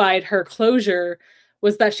solidified her closure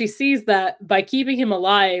was that she sees that by keeping him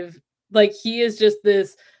alive, like he is just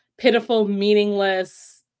this pitiful,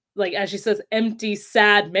 meaningless, like as she says, empty,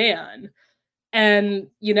 sad man. And,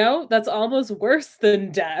 that's almost worse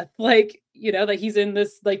than death. Like, that he's in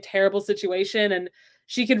this like terrible situation and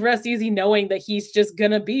she could rest easy knowing that he's just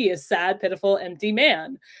gonna be a sad, pitiful, empty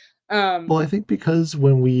man. Well, I Um, think because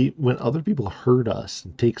when other people hurt us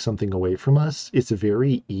and take something away from us, it's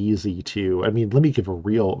very easy to. I mean, let me give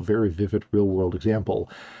a very vivid, real world example.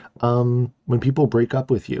 When people break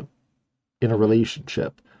up with you in a mhm,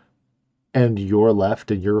 relationship, and you're left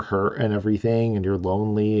and you're hurt and everything and you're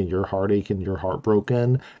lonely and you're heartache and you're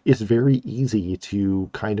heartbroken, it's very easy to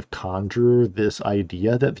kind of conjure this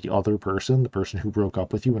idea that the other person, the person who broke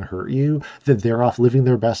up with you and hurt you, that they're off living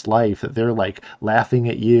their best life, that they're like laughing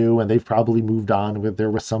at you and they've probably moved on with they're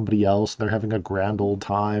with somebody else and they're having a grand old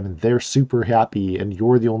time and they're super happy and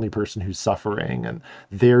you're the only person who's suffering, and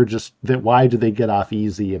they're just that why do they get off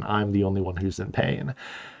easy and I'm the only one who's in pain.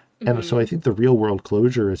 And so I mhm, think the real world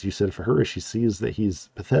closure, as you said, for her, is she sees that he's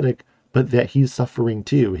pathetic, but that he's suffering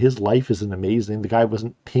too. His life isn't amazing. The guy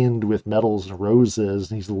wasn't pinned with medals and roses,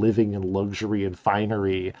 and he's living in luxury and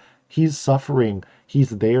finery. He's suffering.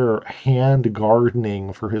 He's there hand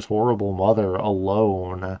gardening for his horrible mother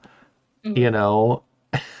alone, you Mhm. know?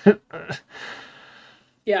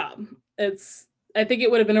 Yeah, it's I think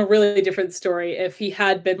it would have been a really different story if he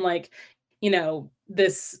had been like,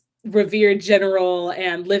 this revered general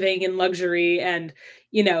and living in luxury and,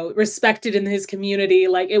 respected in his community.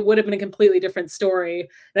 Like it would have been a completely different story.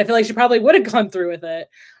 And I feel like she probably would have gone through with it.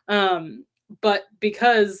 Um, but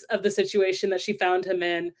because of the situation that she found him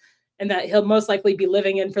in and that he'll most likely be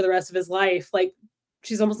living in for the rest of his life, like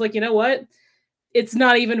she's almost like, you know what? It's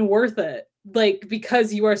not even worth it. Like,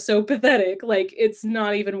 because you are so pathetic, like, it's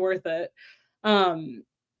not even worth it. Um,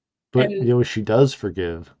 But, and she does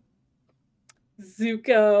forgive.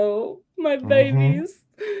 Zuko, my Hmm. babies.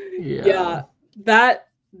 Yeah. Yeah, that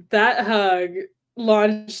that hug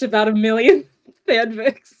launched about a million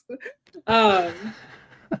fanfics. Um,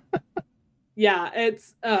 yeah,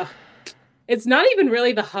 it's not even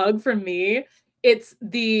really the hug for me. It's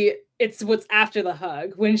what's after the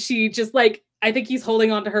hug when she just like I think he's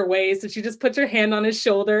holding onto her waist and she just puts her hand on his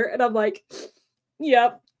shoulder and I'm like,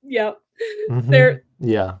 yep, yep. Hmm. They're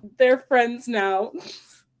Yeah. they're friends now.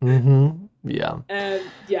 Hmm. Yeah. And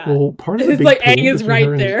yeah, Well, part of the it's big like Aang pain is between her right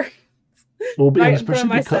and there, well, and right in front of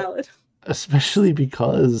my salad. especially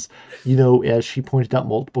because, as she pointed out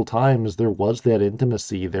multiple times, there was that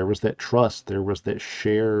intimacy, there was that trust, there was that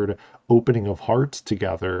shared opening of hearts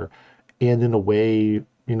together. And in a way,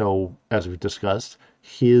 as we've discussed,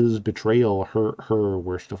 his betrayal hurt her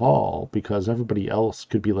worst of all because everybody else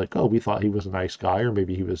could be like, oh, we thought he was a nice guy, or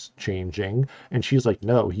maybe he was changing. And she's like,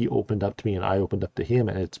 no, he opened up to me and I opened up to him,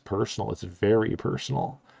 and it's personal. It's very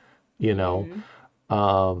personal, you know?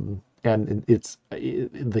 Mhm. And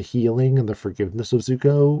the healing and the forgiveness of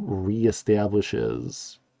Zuko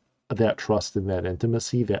reestablishes that trust and that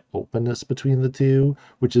intimacy, that openness between the two,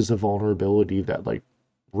 which is a vulnerability that, like,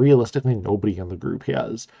 realistically nobody in the group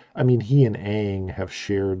has. I mean, he and Aang have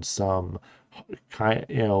shared some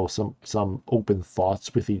some open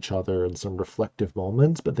thoughts with each other and some reflective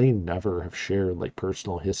moments, but they never have shared like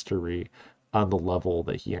personal history on the level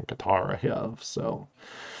that he and Katara have. So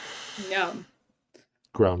Yeah, yeah,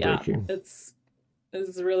 groundbreaking, it's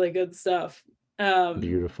really good stuff. Um,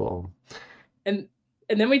 beautiful. and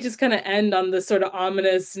and then we just kind of end on this sort of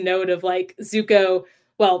ominous note of like Zuko.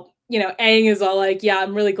 Well, Aang is all like, "Yeah,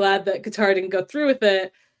 I'm really glad that Katara didn't go through with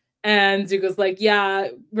it," and Zuko's like, "Yeah,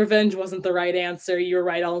 revenge wasn't the right answer. You were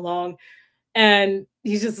right all along." And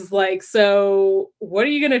he's just like, "So, what are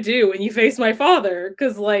you gonna do when you face my father?"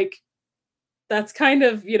 Because like that's kind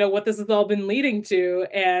of what this has all been leading to,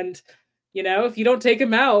 and if you don't take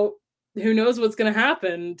him out, who knows what's gonna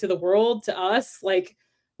happen to the world, to us, like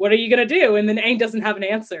what are you gonna do? And then Aang doesn't have an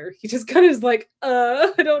answer. He just kind of is like,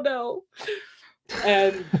 I don't know.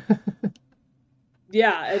 And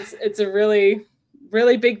yeah, it's a really,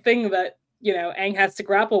 really big thing that, Aang has to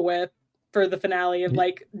grapple with for the finale of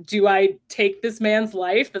like, do I take this man's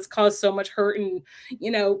life that's caused so much hurt and,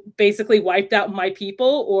 basically wiped out my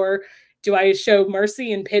people, or do I show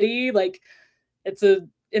mercy and pity? Like it's a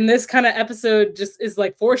in this kind of episode just is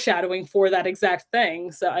like foreshadowing for that exact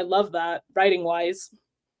thing. So I love that writing wise.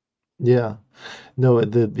 Yeah. No,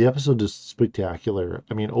 the episode is spectacular.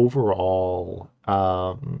 I mean, overall,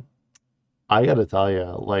 I gotta tell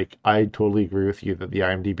you, like, I totally agree with you that the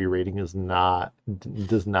IMDb rating does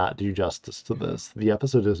not do justice to this. The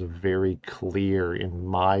episode is very clear in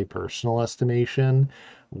my personal estimation,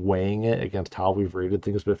 weighing it against how we've rated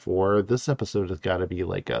things before. This episode has got to be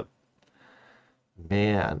like a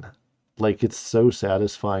man, like it's so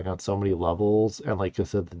satisfying on so many levels, and like I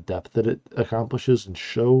said, the depth that it accomplishes and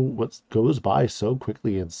show what goes by so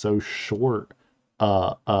quickly and so short,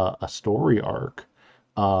 a story arc.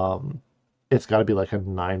 Um, it's got to be like a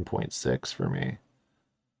 9.6 for me.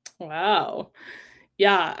 Wow.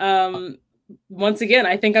 Yeah. Once again,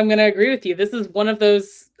 I think I'm going to agree with you. This is one of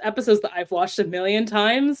those episodes that I've watched a million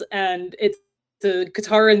times, and it's the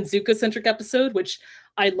Katara and Zuko centric episode, which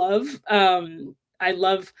I love. I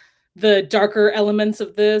love the darker elements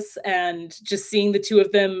of this and just seeing the two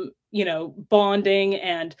of them, bonding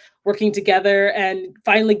and working together and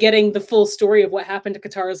finally getting the full story of what happened to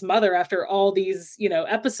Katara's mother after all these,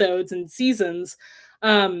 episodes and seasons.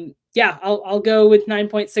 Yeah, I'll go with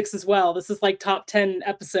 9.6 as well. This is like top 10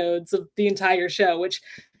 episodes of the entire show, which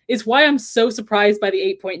is why I'm so surprised by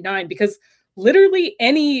the 8.9, because literally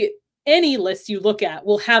any list you look at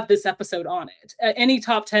will have this episode on it. Any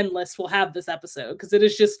top 10 list will have this episode because it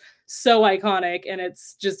is just so iconic and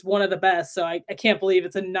it's just one of the best. So I can't believe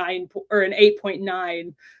it's a 9 or an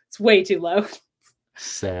 8.9. It's way too low.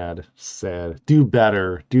 Sad, sad. Do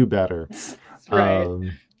better, do better. Right.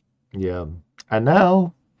 Yeah. And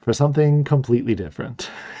now for something completely different.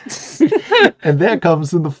 And that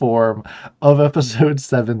comes in the form of episode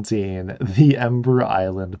 17, The Ember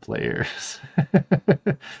Island Players.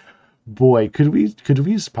 Boy, could we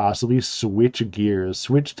possibly switch gears,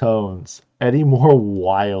 switch tones any more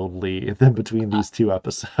wildly than between these two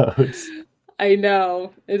episodes? I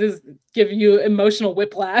know. It is giving you emotional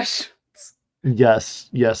whiplash. Yes,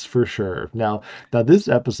 yes, for sure. Now this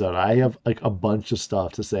episode, I have like a bunch of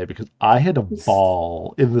stuff to say because I had a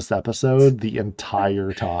ball in this episode the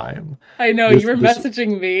entire time. I know you This were this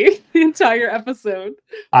messaging me the entire episode.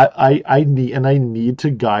 I need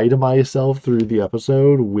to guide myself through the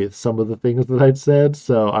episode with some of the things that I'd said,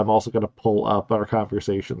 so I'm also gonna pull up our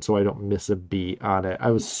conversation so I don't miss a beat on it.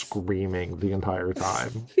 I was screaming the entire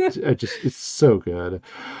time. It's so good.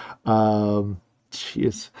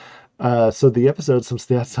 Jeez. So the episode, some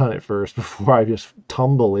stats on it first before I just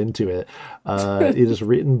tumble into it. It is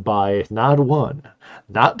written by not one,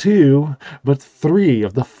 not two, but three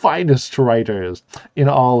of the finest writers in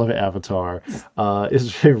all of Avatar.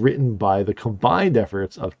 It's written by the combined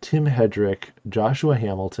efforts of Tim Hedrick, Joshua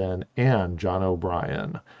Hamilton, and John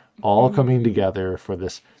O'Brien, all coming Mhm. together for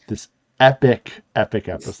this epic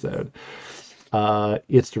episode.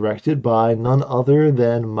 It's directed by none other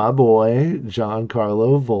than my boy,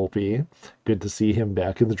 Giancarlo Volpe. Good to see him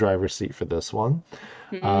back in the driver's seat for this one.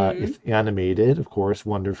 Mhm. It's animated, of course,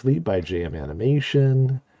 wonderfully by JM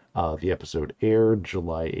Animation. The episode aired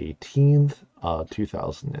July 18th,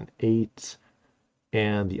 2008.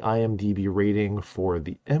 And the IMDb rating for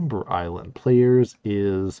the Ember Island Players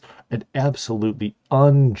is an absolutely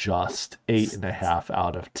unjust 8.5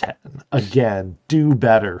 out of 10. Again, do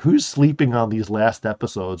better. Who's sleeping on these last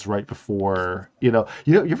episodes right before, you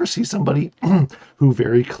ever see somebody who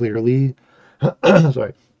very clearly,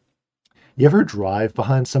 sorry, you ever drive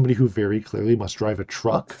behind somebody who very clearly must drive a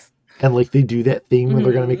truck? And like they do that thing when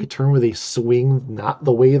they're gonna make a Mhm. turn where they swing not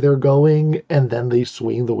the way they're going and then they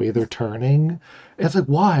swing the way they're turning. And it's like,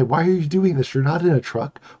 why? Why are you doing this? You're not in a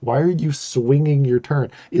truck. Why are you swinging your turn?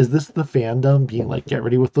 Is this the fandom being like, get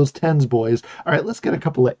ready with those tens, boys? All right, let's get a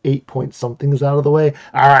couple of 8 point somethings out of the way.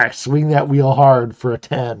 All right, swing that wheel hard for a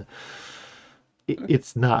 10.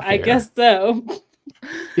 It's not I fair. guess so.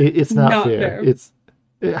 It's not Not fair. fair. It's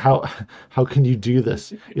how how can you do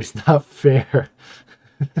this? It's not fair.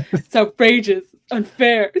 It's outrageous,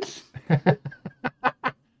 unfair.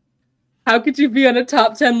 How could you be on a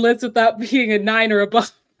top 10 list without being a 9 or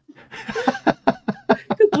above?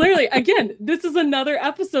 Because literally, again, this is another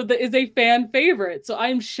episode that is a fan favorite. So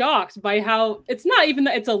I'm shocked by how it's not even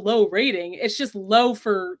that it's a low rating, it's just low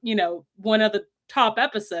for, one of the top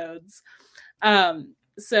episodes.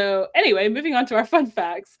 So anyway, moving on to our fun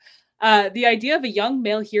facts. The idea of a young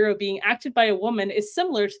male hero being acted by a woman is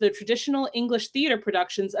similar to the traditional English theater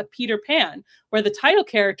productions of Peter Pan, where the title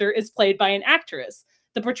character is played by an actress.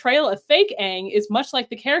 The portrayal of fake Aang is much like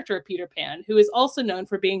the character of Peter Pan, who is also known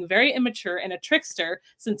for being very immature and a trickster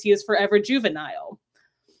since he is forever juvenile.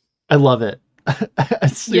 I love it.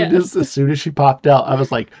 as soon as Yes. as soon as she popped out, I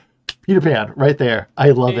was like, Peter Pan, right there. I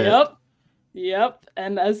love it. Yep. Yep.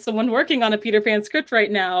 And as someone working on a Peter Pan script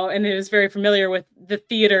right now and is very familiar with the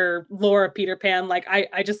theater lore of Peter Pan, like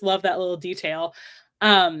I just love that little detail.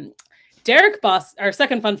 Um, our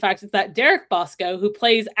second fun fact is that Derek Bosco, who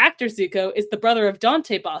plays actor Zuko, is the brother of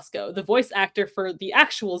Dante Bosco, the voice actor for the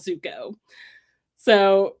actual Zuko.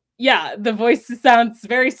 So yeah, the voice sounds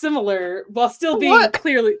very similar while still being What?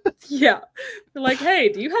 clearly, yeah. They're like, hey,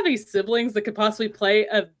 do you have any siblings that could possibly play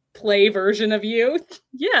a play version of you?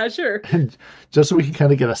 Yeah, sure. Just so we can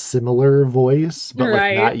kind of get a similar voice, but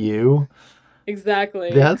like not Right. you.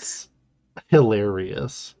 Exactly. That's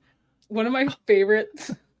hilarious. One of my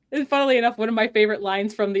favorites, and funnily enough, one of my favorite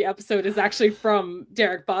lines from the episode is actually from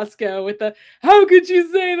Derek Bosco with the "How could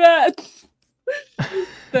you say that?"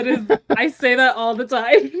 That is, I say that all the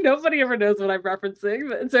time. Nobody ever knows what I'm referencing,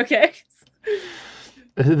 but it's okay.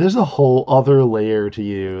 There's a whole other layer to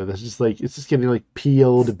you that's just like it's just getting like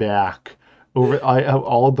peeled back over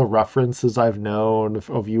all of the references I've known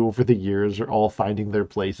of you over the years are all finding their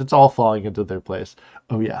place. It's all falling into their place.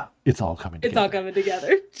 Oh yeah, it's all coming It's all together. coming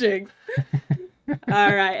together. Jinx.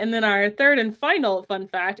 All right. And then our third and final fun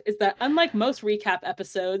fact is that unlike most recap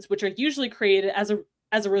episodes, which are usually created as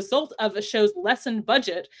a result of a show's lessened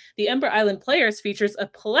budget, the Ember Island Players features a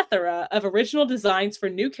plethora of original designs for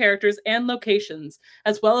new characters and locations,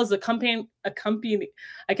 as well as accompanying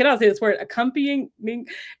I cannot say this word, accompanying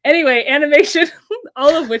anyway, animation,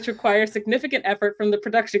 all of which require significant effort from the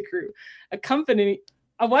production crew. Accompanying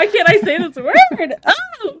why can't I say this word?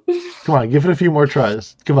 Oh! Come on, give it a few more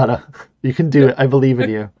tries. Come on, you can do it. I believe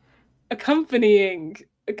in you. Accompanying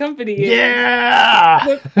accompanying.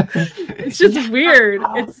 Yeah. It's just weird.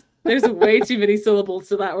 There's way too many syllables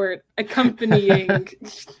to that word. Accompanying.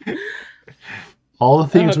 All the Oh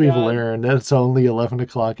things we've God. learned. It's only 11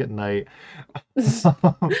 o'clock at night.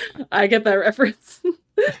 I get that reference.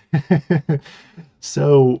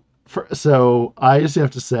 So I just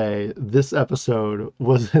have to say this episode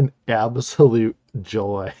was an absolute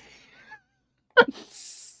joy.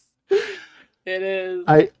 It is.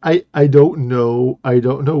 I don't know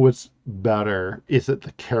what's better. Is it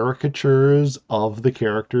the caricatures of the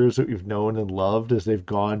characters that we've known and loved as they've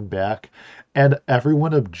gone back, and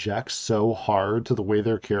everyone objects so hard to the way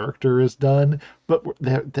their character is done, but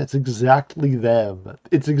that's exactly them.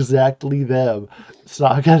 It's exactly them.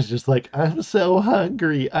 Sokka's just like, I'm so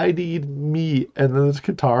hungry. I need meat, and then there's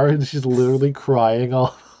Katara, and she's literally crying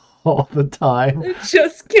all the time. It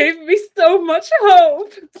just gave me so much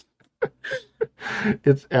hope.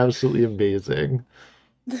 It's absolutely amazing.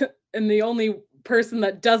 And the only person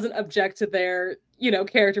that doesn't object to their,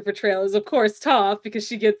 character portrayal is of course Toph, because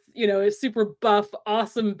she gets, a super buff,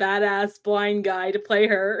 awesome, badass blind guy to play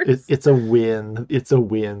her. It's a win. It's a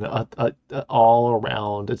win all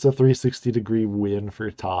around. It's a 360-degree win for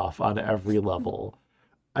Toph on every level.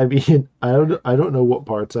 I mean, I don't know what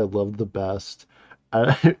parts I loved the best.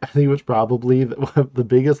 I think it was probably the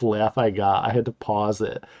biggest laugh I got. I had to pause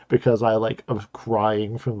it because I was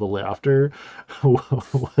crying from the laughter.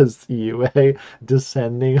 Was Yue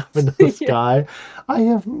descending up into the Yeah. sky? I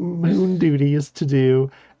have moon duties to do.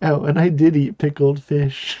 Oh, and I did eat pickled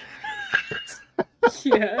fish.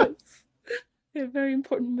 Yes. They have very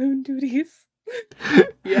important moon duties.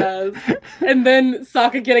 Yes. And then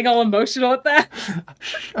Sokka getting all emotional at that.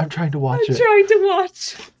 Shh, I'm trying to I'm watch it. trying to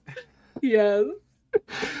watch. Yes.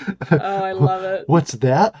 Oh, I love it. What's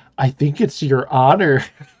that? I think it's your honor.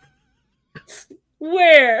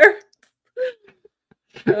 Where?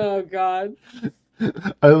 Oh God.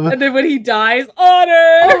 I'm, And then when he dies,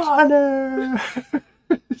 honor! honor.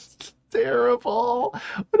 It's terrible.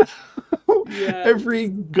 Yes. Every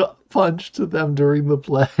gut punch to them during the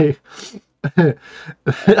play. I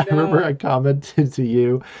I remember I know. commented to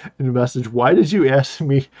you in a message, why did you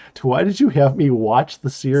have me watch the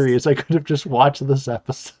series? I could have just watched this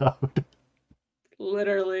episode.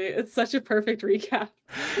 Literally. It's such a perfect recap.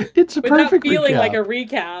 It's a Without perfect feeling like a recap.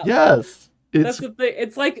 recap. Yes. That's It's the thing.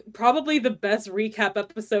 It's like probably the best recap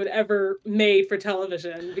episode ever made for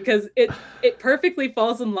television, because it perfectly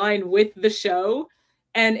falls in line with the show,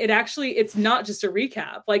 and it's not just a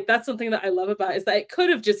recap. Like, that's something that I love about it, is that it could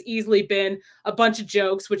have just easily been a bunch of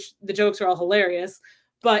jokes, which the jokes are all hilarious,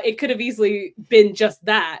 but it could have easily been just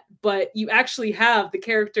that. But you actually have the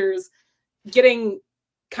characters getting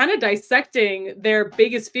kind of dissecting their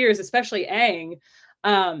biggest fears, especially Aang,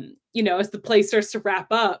 as the play starts to wrap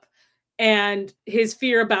up, and his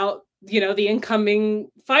fear about, the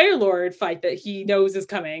incoming Fire Lord fight that he knows is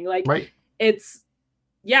coming. Like, right. it's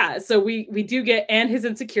yeah, so we do get, and his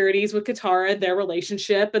insecurities with Katara, their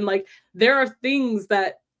relationship, and like there are things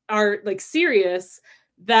that are like serious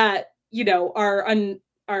that, are,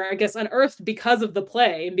 I guess, unearthed because of the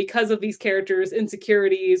play and because of these characters'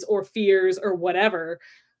 insecurities or fears or whatever.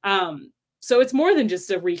 So it's more than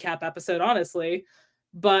just a recap episode, honestly.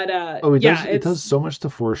 But Oh, yeah, it it's does so much to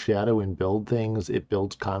foreshadow and build things. It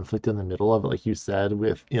builds conflict in the middle of it, like you said,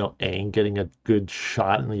 with, Aang getting a good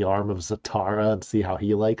shot in the arm of Zatara and see how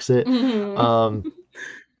he likes it. mhm. Um,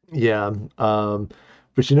 yeah.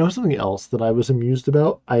 But you know something else that I was amused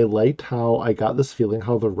about? I liked how I got this feeling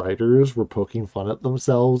how the writers were poking fun at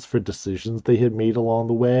themselves for decisions they had made along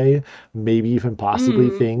the way, maybe even possibly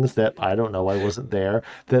Mm, things that I don't know, I wasn't there,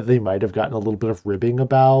 that they might have gotten a little bit of ribbing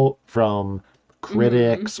about from mhm.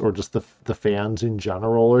 critics or just the fans in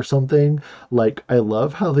general or something. Like, I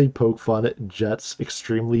love how they poke fun at Jet's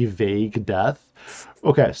extremely vague death.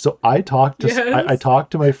 Okay, so I Yes. talked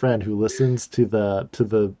to my friend who listens to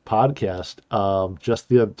the podcast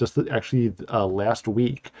just actually last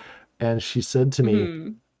week, and she said to me,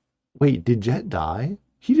 Mhm. "Wait, did Jet die?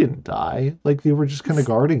 He didn't die. Like, they were just kind of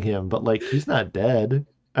guarding him, but like he's not dead."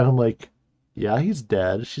 And I'm like, "Yeah, he's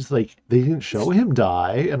dead." She's like, "They didn't show him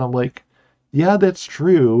die." And I'm like, "Yeah, that's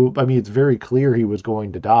true. I mean, it's very clear he was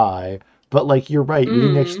going to die, but like you're right, we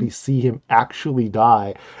didn't actually Mm. see him actually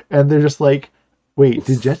die." And they're just like, "Wait,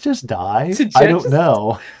 did Jet just die? Did I Jet don't just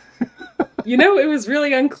know." it was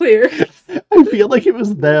really unclear. I feel like it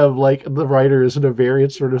was them, like the writers, in a very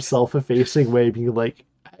sort of self-effacing way, being like,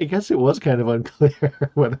 I guess it was kind of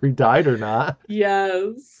unclear whether he died or not.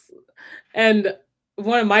 Yes. And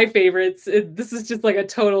one of my favorites, this is just like a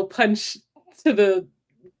total punch to the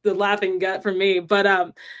laughing gut for me,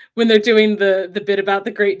 but when they're doing the bit about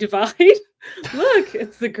the Great Divide, Look,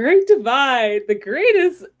 it's the Great Divide, the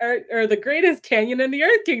greatest or the greatest canyon in the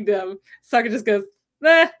Earth Kingdom. Sokka just goes,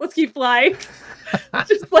 let's keep flying.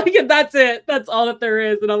 Just like, and that's it. That's all that there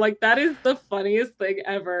is. And I'm like, that is the funniest thing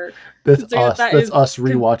ever. That's Considering that us. that That's is us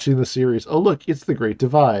rewatching the series. Oh, look, it's the Great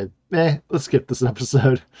Divide. Let's skip this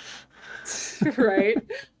episode. right.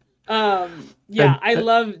 Yeah, And I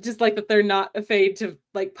love just like that they're not afraid to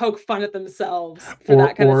like poke fun at themselves for or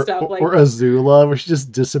that kind of or stuff. or Like, Azula, where she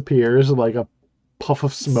just disappears in like a puff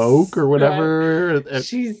of smoke or right. whatever.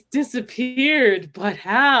 She's disappeared, but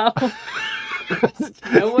how?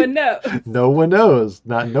 No one knows. No one knows.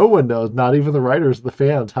 Not no one knows. Not even the writers, the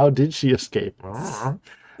fans. How did she escape?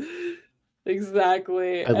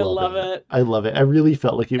 Exactly. I I love love it. it. I love it. I really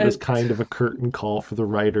felt like it was And kind of a curtain call for the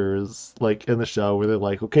writers, like in the show, where they're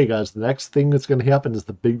like, "Okay, guys, the next thing that's going to happen is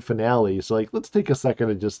the big finale. So, like, let's take a second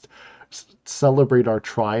and just celebrate our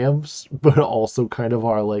triumphs, but also kind of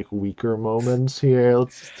our like weaker moments here.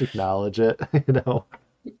 Let's just acknowledge it, you know."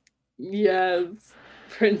 yes,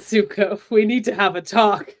 Prince Zuko, we need to have a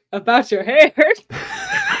talk about your hair.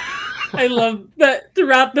 I love that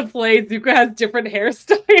throughout the play, Zuko has different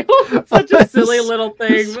hairstyles. It's such a silly little His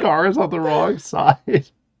thing, but scar is on the wrong side.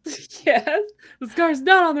 yes, the scar's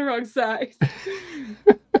not on the wrong side.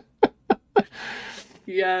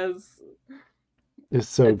 Yes, It's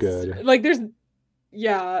so it's good. like there's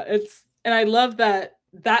yeah, it's and I love that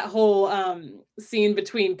that whole scene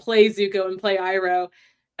between play Zuko and play Iroh.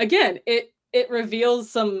 Again, it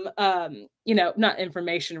reveals some not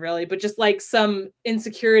information really, but just like some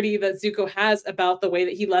insecurity that Zuko has about the way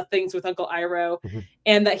that he left things with Uncle Iroh, Mhm.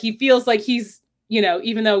 and that he feels like he's,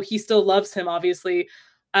 even though he still loves him obviously,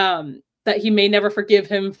 that he may never forgive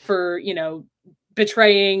him for,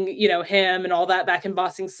 betraying, him and all that back in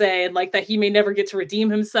Bossing Say, and like that he may never get to redeem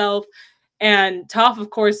himself. And Toph, of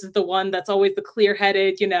course, is the one that's always the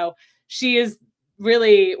clear-headed, she is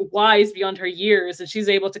really wise beyond her years, and she's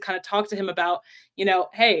able to kind of talk to him about,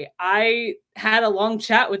 hey, I had a long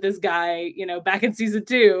chat with this guy, back in season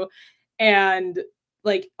 2, and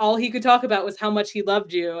like all he could talk about was how much he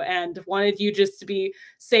loved you and wanted you just to be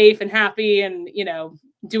safe and happy and,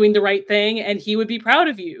 doing the right thing, and he would be proud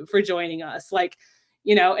of you for joining us. Like,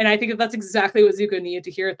 and I think that that's exactly what Zuko needed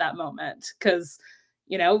to hear at that moment, because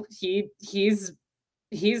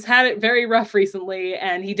he's had it very rough recently,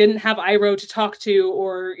 and he didn't have Iroh to talk to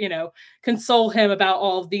or, console him about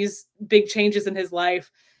all of these big changes in his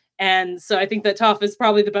life. And so I think that Toph is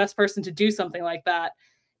probably the best person to do something like that.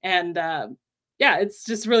 And yeah, it's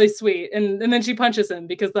just really sweet. And then she punches him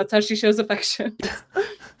because that's how she shows affections.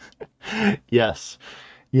 Yes.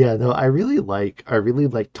 Yeah, no, I really like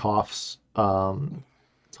Toph's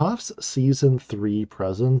season 3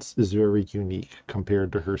 presence is very unique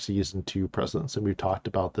compared to her season 2 presence, and we've talked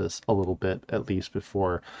about this a little bit at least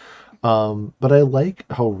before. But I like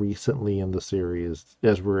how recently in the series,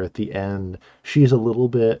 as we're at the end, she's a little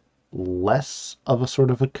bit less of a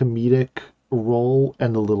sort of a comedic role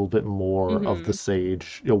and a little bit more of the Hmm.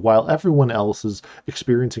 sage. While everyone else is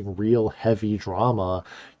experiencing real heavy drama,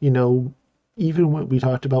 you know, even when we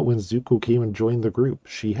talked about when Zuko came and joined the group,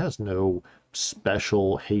 she has no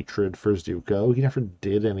special hatred for Zuko. He never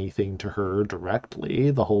did anything to her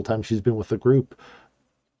directly the whole time she's been with the group.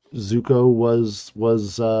 Zuko was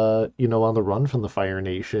on the run from the Fire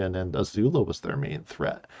Nation, and Azula was their main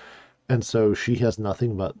threat. And so she has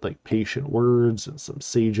nothing but like patient words and some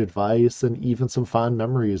sage advice and even some fond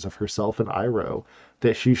memories of herself and Iroh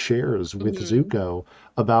that she shares with Hmm. Zuko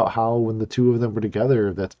about how when the two of them were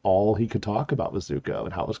together, that's all he could talk about was Zuko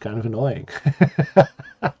and how it was kind of annoying.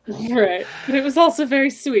 Right. But it was also very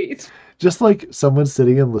sweet. Just like someone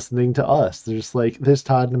sitting and listening to us. They're just like, there's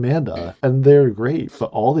Todd and Amanda, and they're great,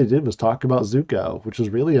 but all they did was talk about Zuko, which was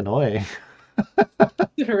really annoying.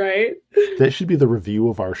 Right. That should be the review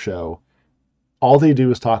of our show. All they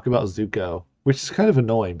do is talk about Zuko, which is kind of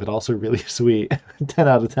annoying, but also really sweet. 10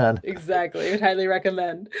 out of 10. Exactly. I would highly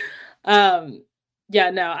recommend. Um,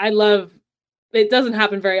 yeah, no, I love it doesn't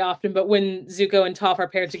happen very often, but when Zuko and Toph are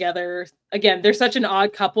paired together, again, they're such an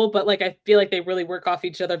odd couple, but like I feel like they really work off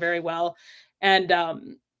each other very well. And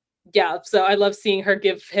yeah, so I love seeing her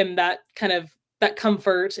give him that kind of that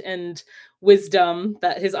comfort and wisdom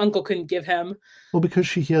that his uncle couldn't give him. Well, because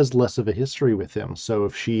she has less of a history with him, so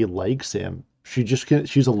if she likes him,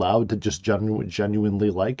 she's allowed to just genuinely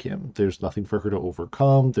like him. There's nothing for her to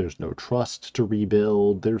overcome. There's no trust to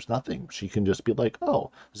rebuild. There's nothing. She can just be like, "Oh,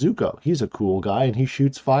 Zuko, he's a cool guy and he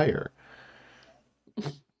shoots fire."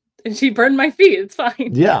 And she burned my feet. It's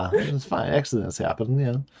fine. Yeah, it's fine. Accidents happen.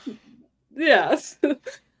 Yeah. Yes.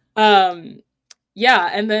 um yeah,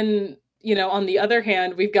 and then, on the other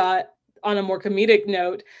hand, we've got on a more comedic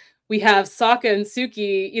note, we have Sokka and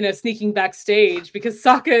Suki, sneaking backstage because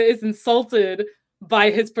Sokka is insulted by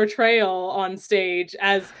his portrayal on stage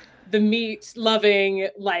as the meat loving,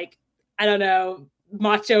 like, I don't know,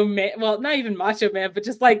 macho man. Well, not even macho man, but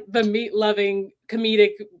just like the meat loving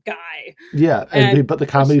comedic guy. Yeah, And but the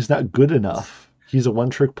comedy's not good enough. He's a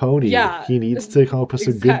one-trick pony. yeah, He needs to come up with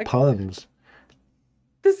some good exactly. puns.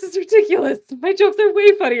 This is ridiculous. My jokes are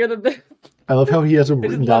way funnier than this. I love how he has them I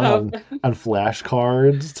just written love down how, on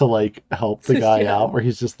flashcards to like help the guy yeah. out, where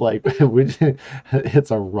he's just like,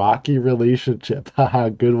 "It's a rocky relationship." Haha,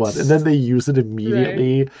 good one. And then they use it Right.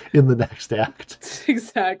 immediately in the next act.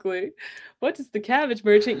 Exactly. What does the cabbage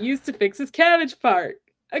merchant use to fix his cabbage part?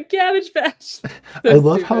 A cabbage patch. I So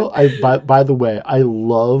love how stupid. I by the way, I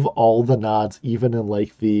love all the nods, even in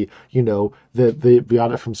like the the we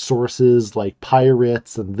got it from sources like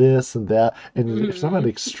pirates and this and that, and you're talking about Mhm.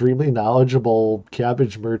 extremely knowledgeable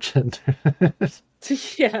cabbage merchant.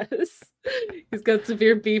 Yes. He's got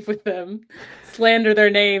severe beef with them. Slander their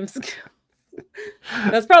names.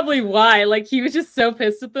 That's probably why. Like, he was just so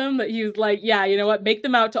pissed at them that he was like, yeah, you know what? Make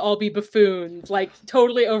them out to all be buffoons. Like,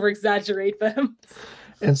 totally over exaggerate them.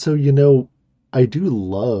 And so, I do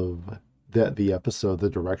love that the episode, the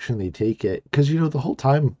direction they take it, because the whole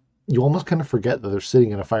time you almost kind of forget that they're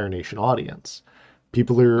sitting in a Fire Nation audience.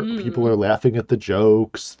 People are Mm. laughing at the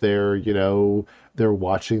jokes. They're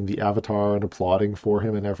watching the Avatar and applauding for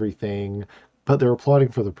him and everything, but they're applauding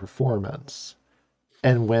for the performance.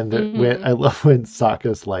 And when Hmm. I love when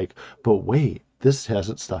Sokka's like, "But wait,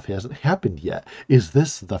 stuff hasn't happened yet. Is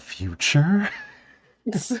this the future?"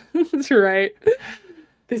 That's right.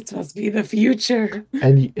 This must be the future.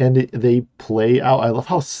 They play out. I love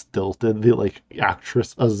how stilted the like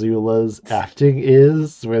actress Azula's acting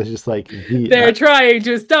is, where it's just like They're trying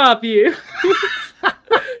to stop you.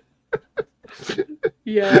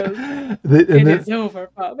 Yes. and It then is over,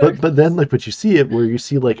 father. but you see it where you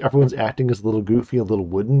see like everyone's acting is a little goofy, a little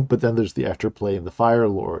wooden, but then there's the actor playing the Fire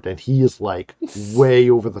Lord, and he is like way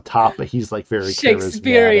over the top, but he's like very charismatic.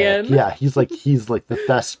 Shakespearean. Yeah, he's like the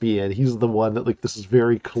thespian. He's the one that like this is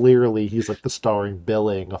very clearly he's like the starring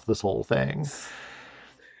billing of this whole thing.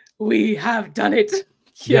 We have done it.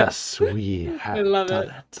 Yes. Yes, we I have love done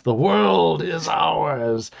it. it. The world is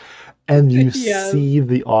ours. And you Yes. see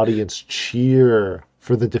the audience cheer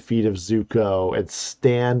for the defeat of Zuko and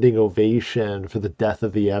standing ovation for the death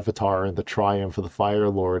of the Avatar and the triumph of the Fire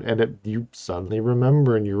Lord. And you suddenly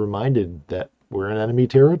remember and you're reminded that we're in enemy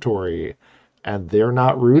territory and they're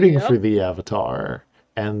not rooting for Yep. the Avatar.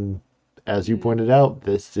 And as you Mm-hmm. pointed out,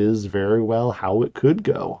 this is very well how it could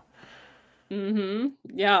go.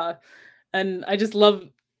 Yeah. And I just love,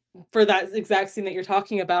 for that exact scene that you're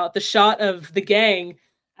talking about, the shot of the gang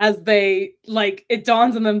as they, like, it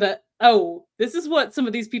dawns on them that, oh, this is what some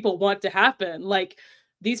of these people want to happen. Like,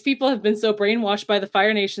 these people have been so brainwashed by the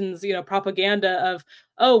Fire Nation's, propaganda of,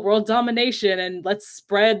 oh, world domination and let's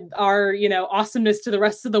spread our, awesomeness to the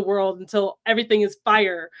rest of the world until everything is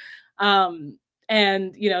fire. Um,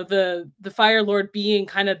 and the Fire Lord being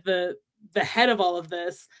kind of the head of all of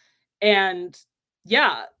this, and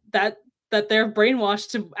yeah, that they're brainwashed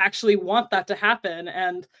to actually want that to happen,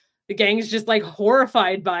 and the gang is just like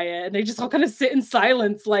horrified by it, and they just all kind of sit in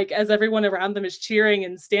silence, like, as everyone around them is cheering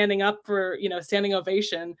and standing up for, standing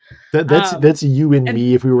ovation. um That's you and and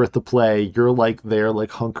me if we were at the play. You're like there, like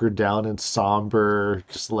hunkered down in somber,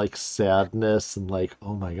 just like sadness and like,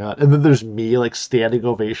 oh my God. And then there's me like standing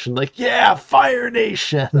ovation, like, yeah, Fire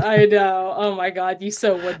Nation. I know, oh my god, you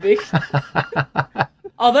so would be.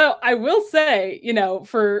 Although I will say,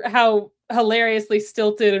 for how hilariously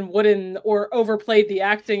stilted and wooden or overplayed the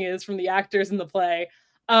acting is from the actors in the play,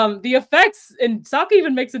 the effects, and Sokka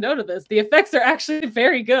even makes a note of this, the effects are actually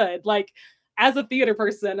very good. Like, as a theater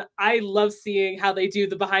person, I love seeing how they do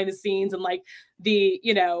the behind the scenes and like the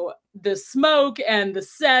smoke and the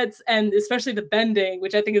sets and especially the bending,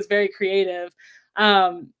 which I think is very creative.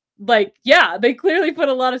 Like, yeah, they clearly put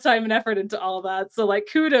a lot of time and effort into all that. So like,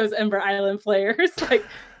 kudos, Ember Island players. Like,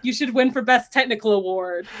 you should win for best technical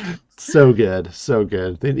award. So good, so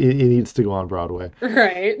good. It needs to go on Broadway.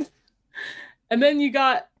 Right. And then you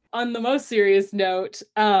got, on the most serious note,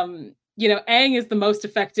 Aang is the most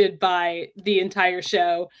affected by the entire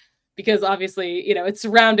show because obviously, it's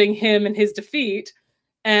surrounding him and his defeat.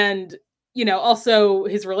 And, also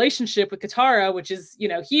his relationship with Katara, which is,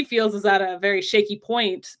 he feels is at a very shaky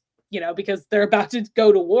point, because they're about to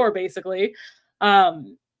go to war basically.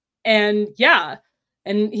 And yeah,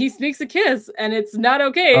 and he sneaks a kiss, and it's not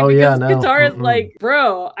okay Oh yeah, because no. Katara's Mm-mm. like,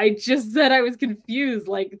 bro, I just said I was confused.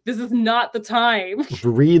 Like, this is not the time.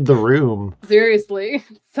 Read the room. Seriously,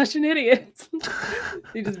 such an idiot.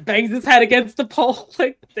 He just bangs his head against the pole.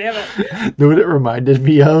 Like, damn it. Know what it reminded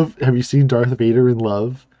me of? Have you seen Darth Vader in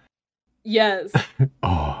Love? Yes,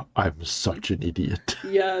 Oh, I'm such an idiot.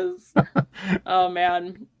 yes. Oh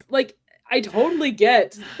man. Like, I totally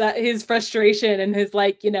get that his frustration and his,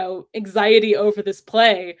 like, anxiety over this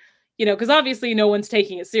play, because obviously no one's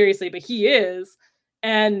taking it seriously, but he is.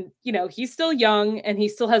 And, he's still young and he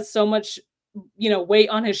still has so much, weight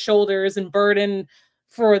on his shoulders and burden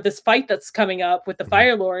for this fight that's coming up with the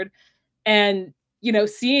Fire Lord. And,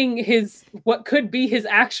 seeing his what could be his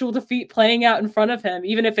actual defeat playing out in front of him,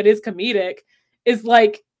 even if it is comedic, is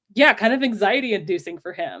like, yeah, kind of anxiety inducing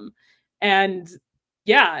for him. And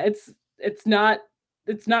yeah, it's not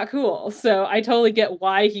cool. So I totally get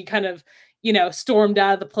why he kind of, stormed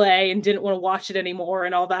out of the play and didn't want to watch it anymore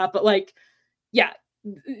and all that. But like, yeah,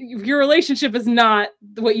 your relationship is not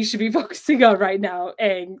what you should be focusing on right now.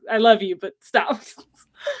 Aang, I love you, but stop.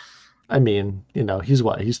 I mean, he's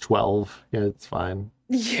what? He's 12. Yeah, it's fine.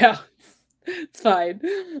 Yeah, it's fine.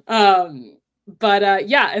 But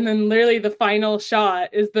yeah, and then literally the final shot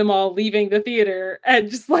is them all leaving the theater, and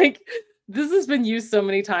just like, this has been used so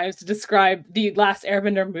many times to describe the last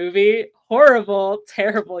Airbender movie. Horrible,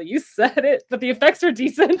 terrible. You said it, but the effects are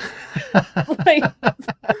decent. Like,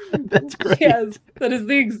 That's yes, great. that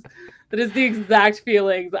is the exact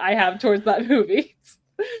feelings I have towards that movie.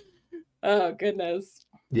 Oh goodness.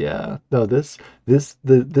 Yeah. No, this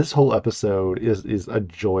whole episode is a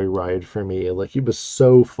joyride for me. Like it was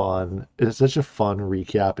so fun. It's such a fun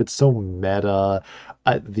recap. It's so meta.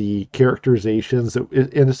 The characterizations, and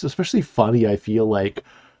it's especially funny, I feel like,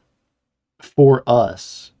 for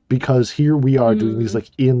us because here we are doing these Mm, like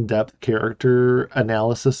in-depth character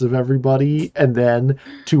analysis of everybody, and then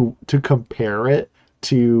to compare it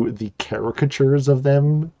to the caricatures of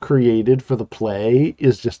them created for the play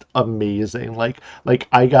is just amazing. Like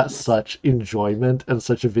I got such enjoyment and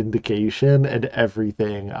such a vindication and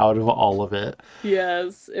everything out of all of it.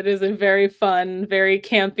 yes, it is a very fun, very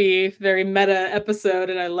campy, very meta episode,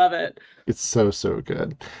 and I love it. It's so so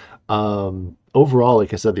good. Overall,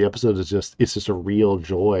 like I said, the episode is just it's just a real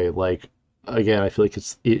joy. Like again, I feel like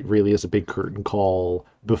it really is a big curtain call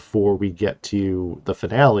before we get to the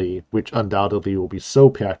finale, which undoubtedly will be so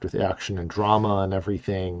packed with action and drama and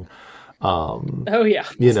everything. Um, Oh yeah.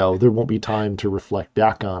 there won't be time to reflect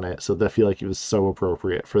back on it. So I feel like it was so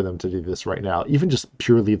appropriate for them to do this right now. Even just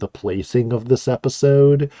purely the placing of this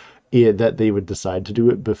episode, that they would decide to do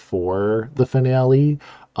it before the finale.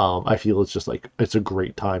 I feel it's just like it's a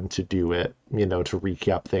great time to do it, to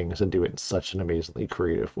recap things and do it in such an amazingly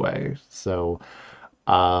creative way. So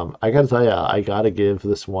I gotta tell you, I gotta give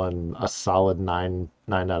this one a solid 9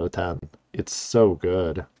 out of 10. It's so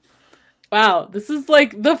good. Wow, this is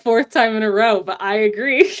like the fourth time in a row, but I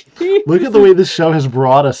agree. Look at This the is way this show has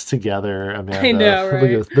brought us together, I Amanda. know, Look at right?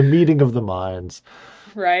 this, the meeting of the minds.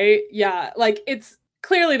 Right? Yeah, like it's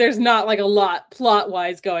clearly there's not like a lot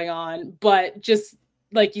plot-wise going on, but just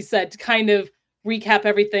like you said, to kind of recap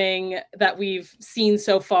everything that we've seen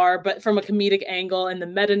so far, but from a comedic angle and the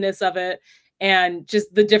meta-ness of it and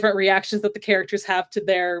just the different reactions that the characters have to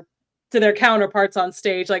their counterparts on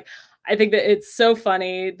stage. Like, I think that it's so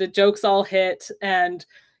funny. The jokes all hit, and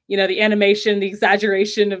the animation, the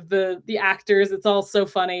exaggeration of the actors, it's all so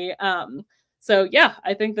funny. So yeah,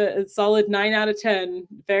 I think that it's solid 9 out of 10.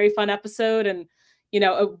 Very fun episode, and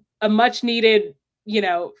a much needed,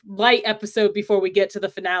 light episode before we get to the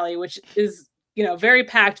finale, which is very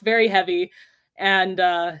packed, very heavy, and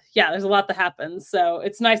yeah, there's a lot that happens. So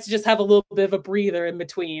it's nice to just have a little bit of a breather in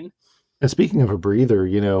between. And speaking of a breather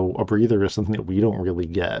is something that we don't really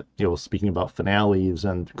get. Speaking about finales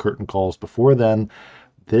and curtain calls before then,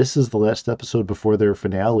 this is the last episode before their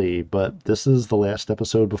finale, but this is the last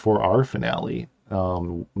episode before our finale.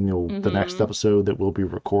 The next Mm-hmm. episode that we'll be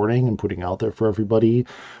recording and putting out there for everybody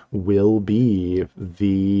will be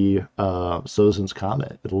the Sozin's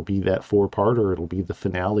Comet. It'll be that four-parter. It'll be the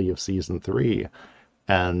finale of season 3.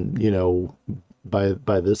 And,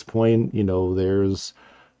 by this point, there's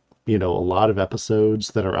a lot of episodes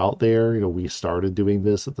that are out there. We started doing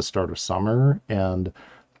this at the start of summer, and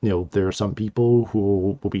there are some people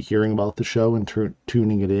who will be hearing about the show and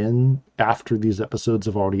tuning it in after these episodes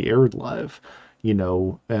have already aired live.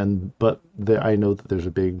 And but I know that there's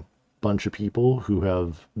a big bunch of people who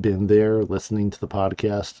have been there listening to the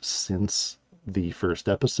podcast since the first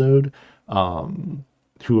episode,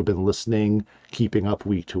 who have been listening, keeping up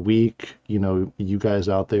week to week. You guys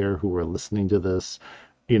out there who are listening to this,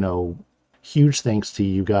 you know, huge thanks to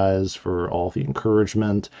you guys for all the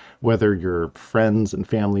encouragement, whether you're friends and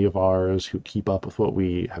family of ours who keep up with what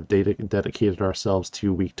we have dedicated ourselves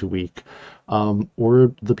to week,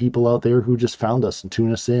 or the people out there who just found us and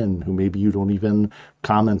tune us in, who maybe you don't even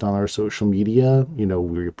comment on our social media.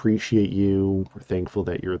 We appreciate you. We're thankful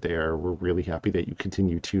that you're there. We're really happy that you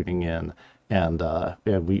continue tuning in, and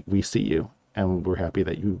we see you, and we're happy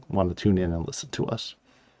that you want to tune in and listen to us.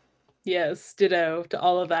 Yes, ditto to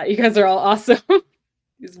all of that. You guys are all awesome.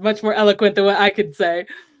 It's much more eloquent than what I could say.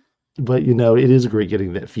 But it is great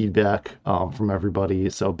getting that feedback from everybody.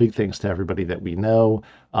 So big thanks to everybody that we know.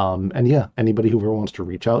 And yeah, anybody who ever wants to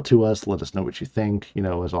reach out to us, let us know what you think.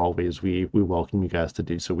 As always, we welcome you guys to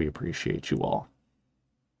do so. We appreciate you all.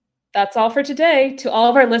 That's all for today. To all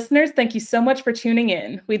of our listeners, thank you so much for tuning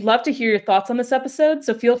in. We'd love to hear your thoughts on this episode,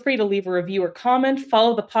 so feel free to leave a review or comment,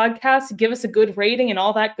 follow the podcast, give us a good rating, and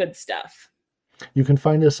all that good stuff. You can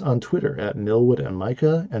find us on Twitter at Milwood and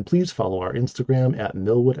Mika, and please follow our Instagram at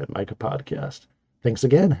Milwood and Mika Podcast. Thanks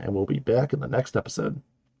again, and we'll be back in the next episode.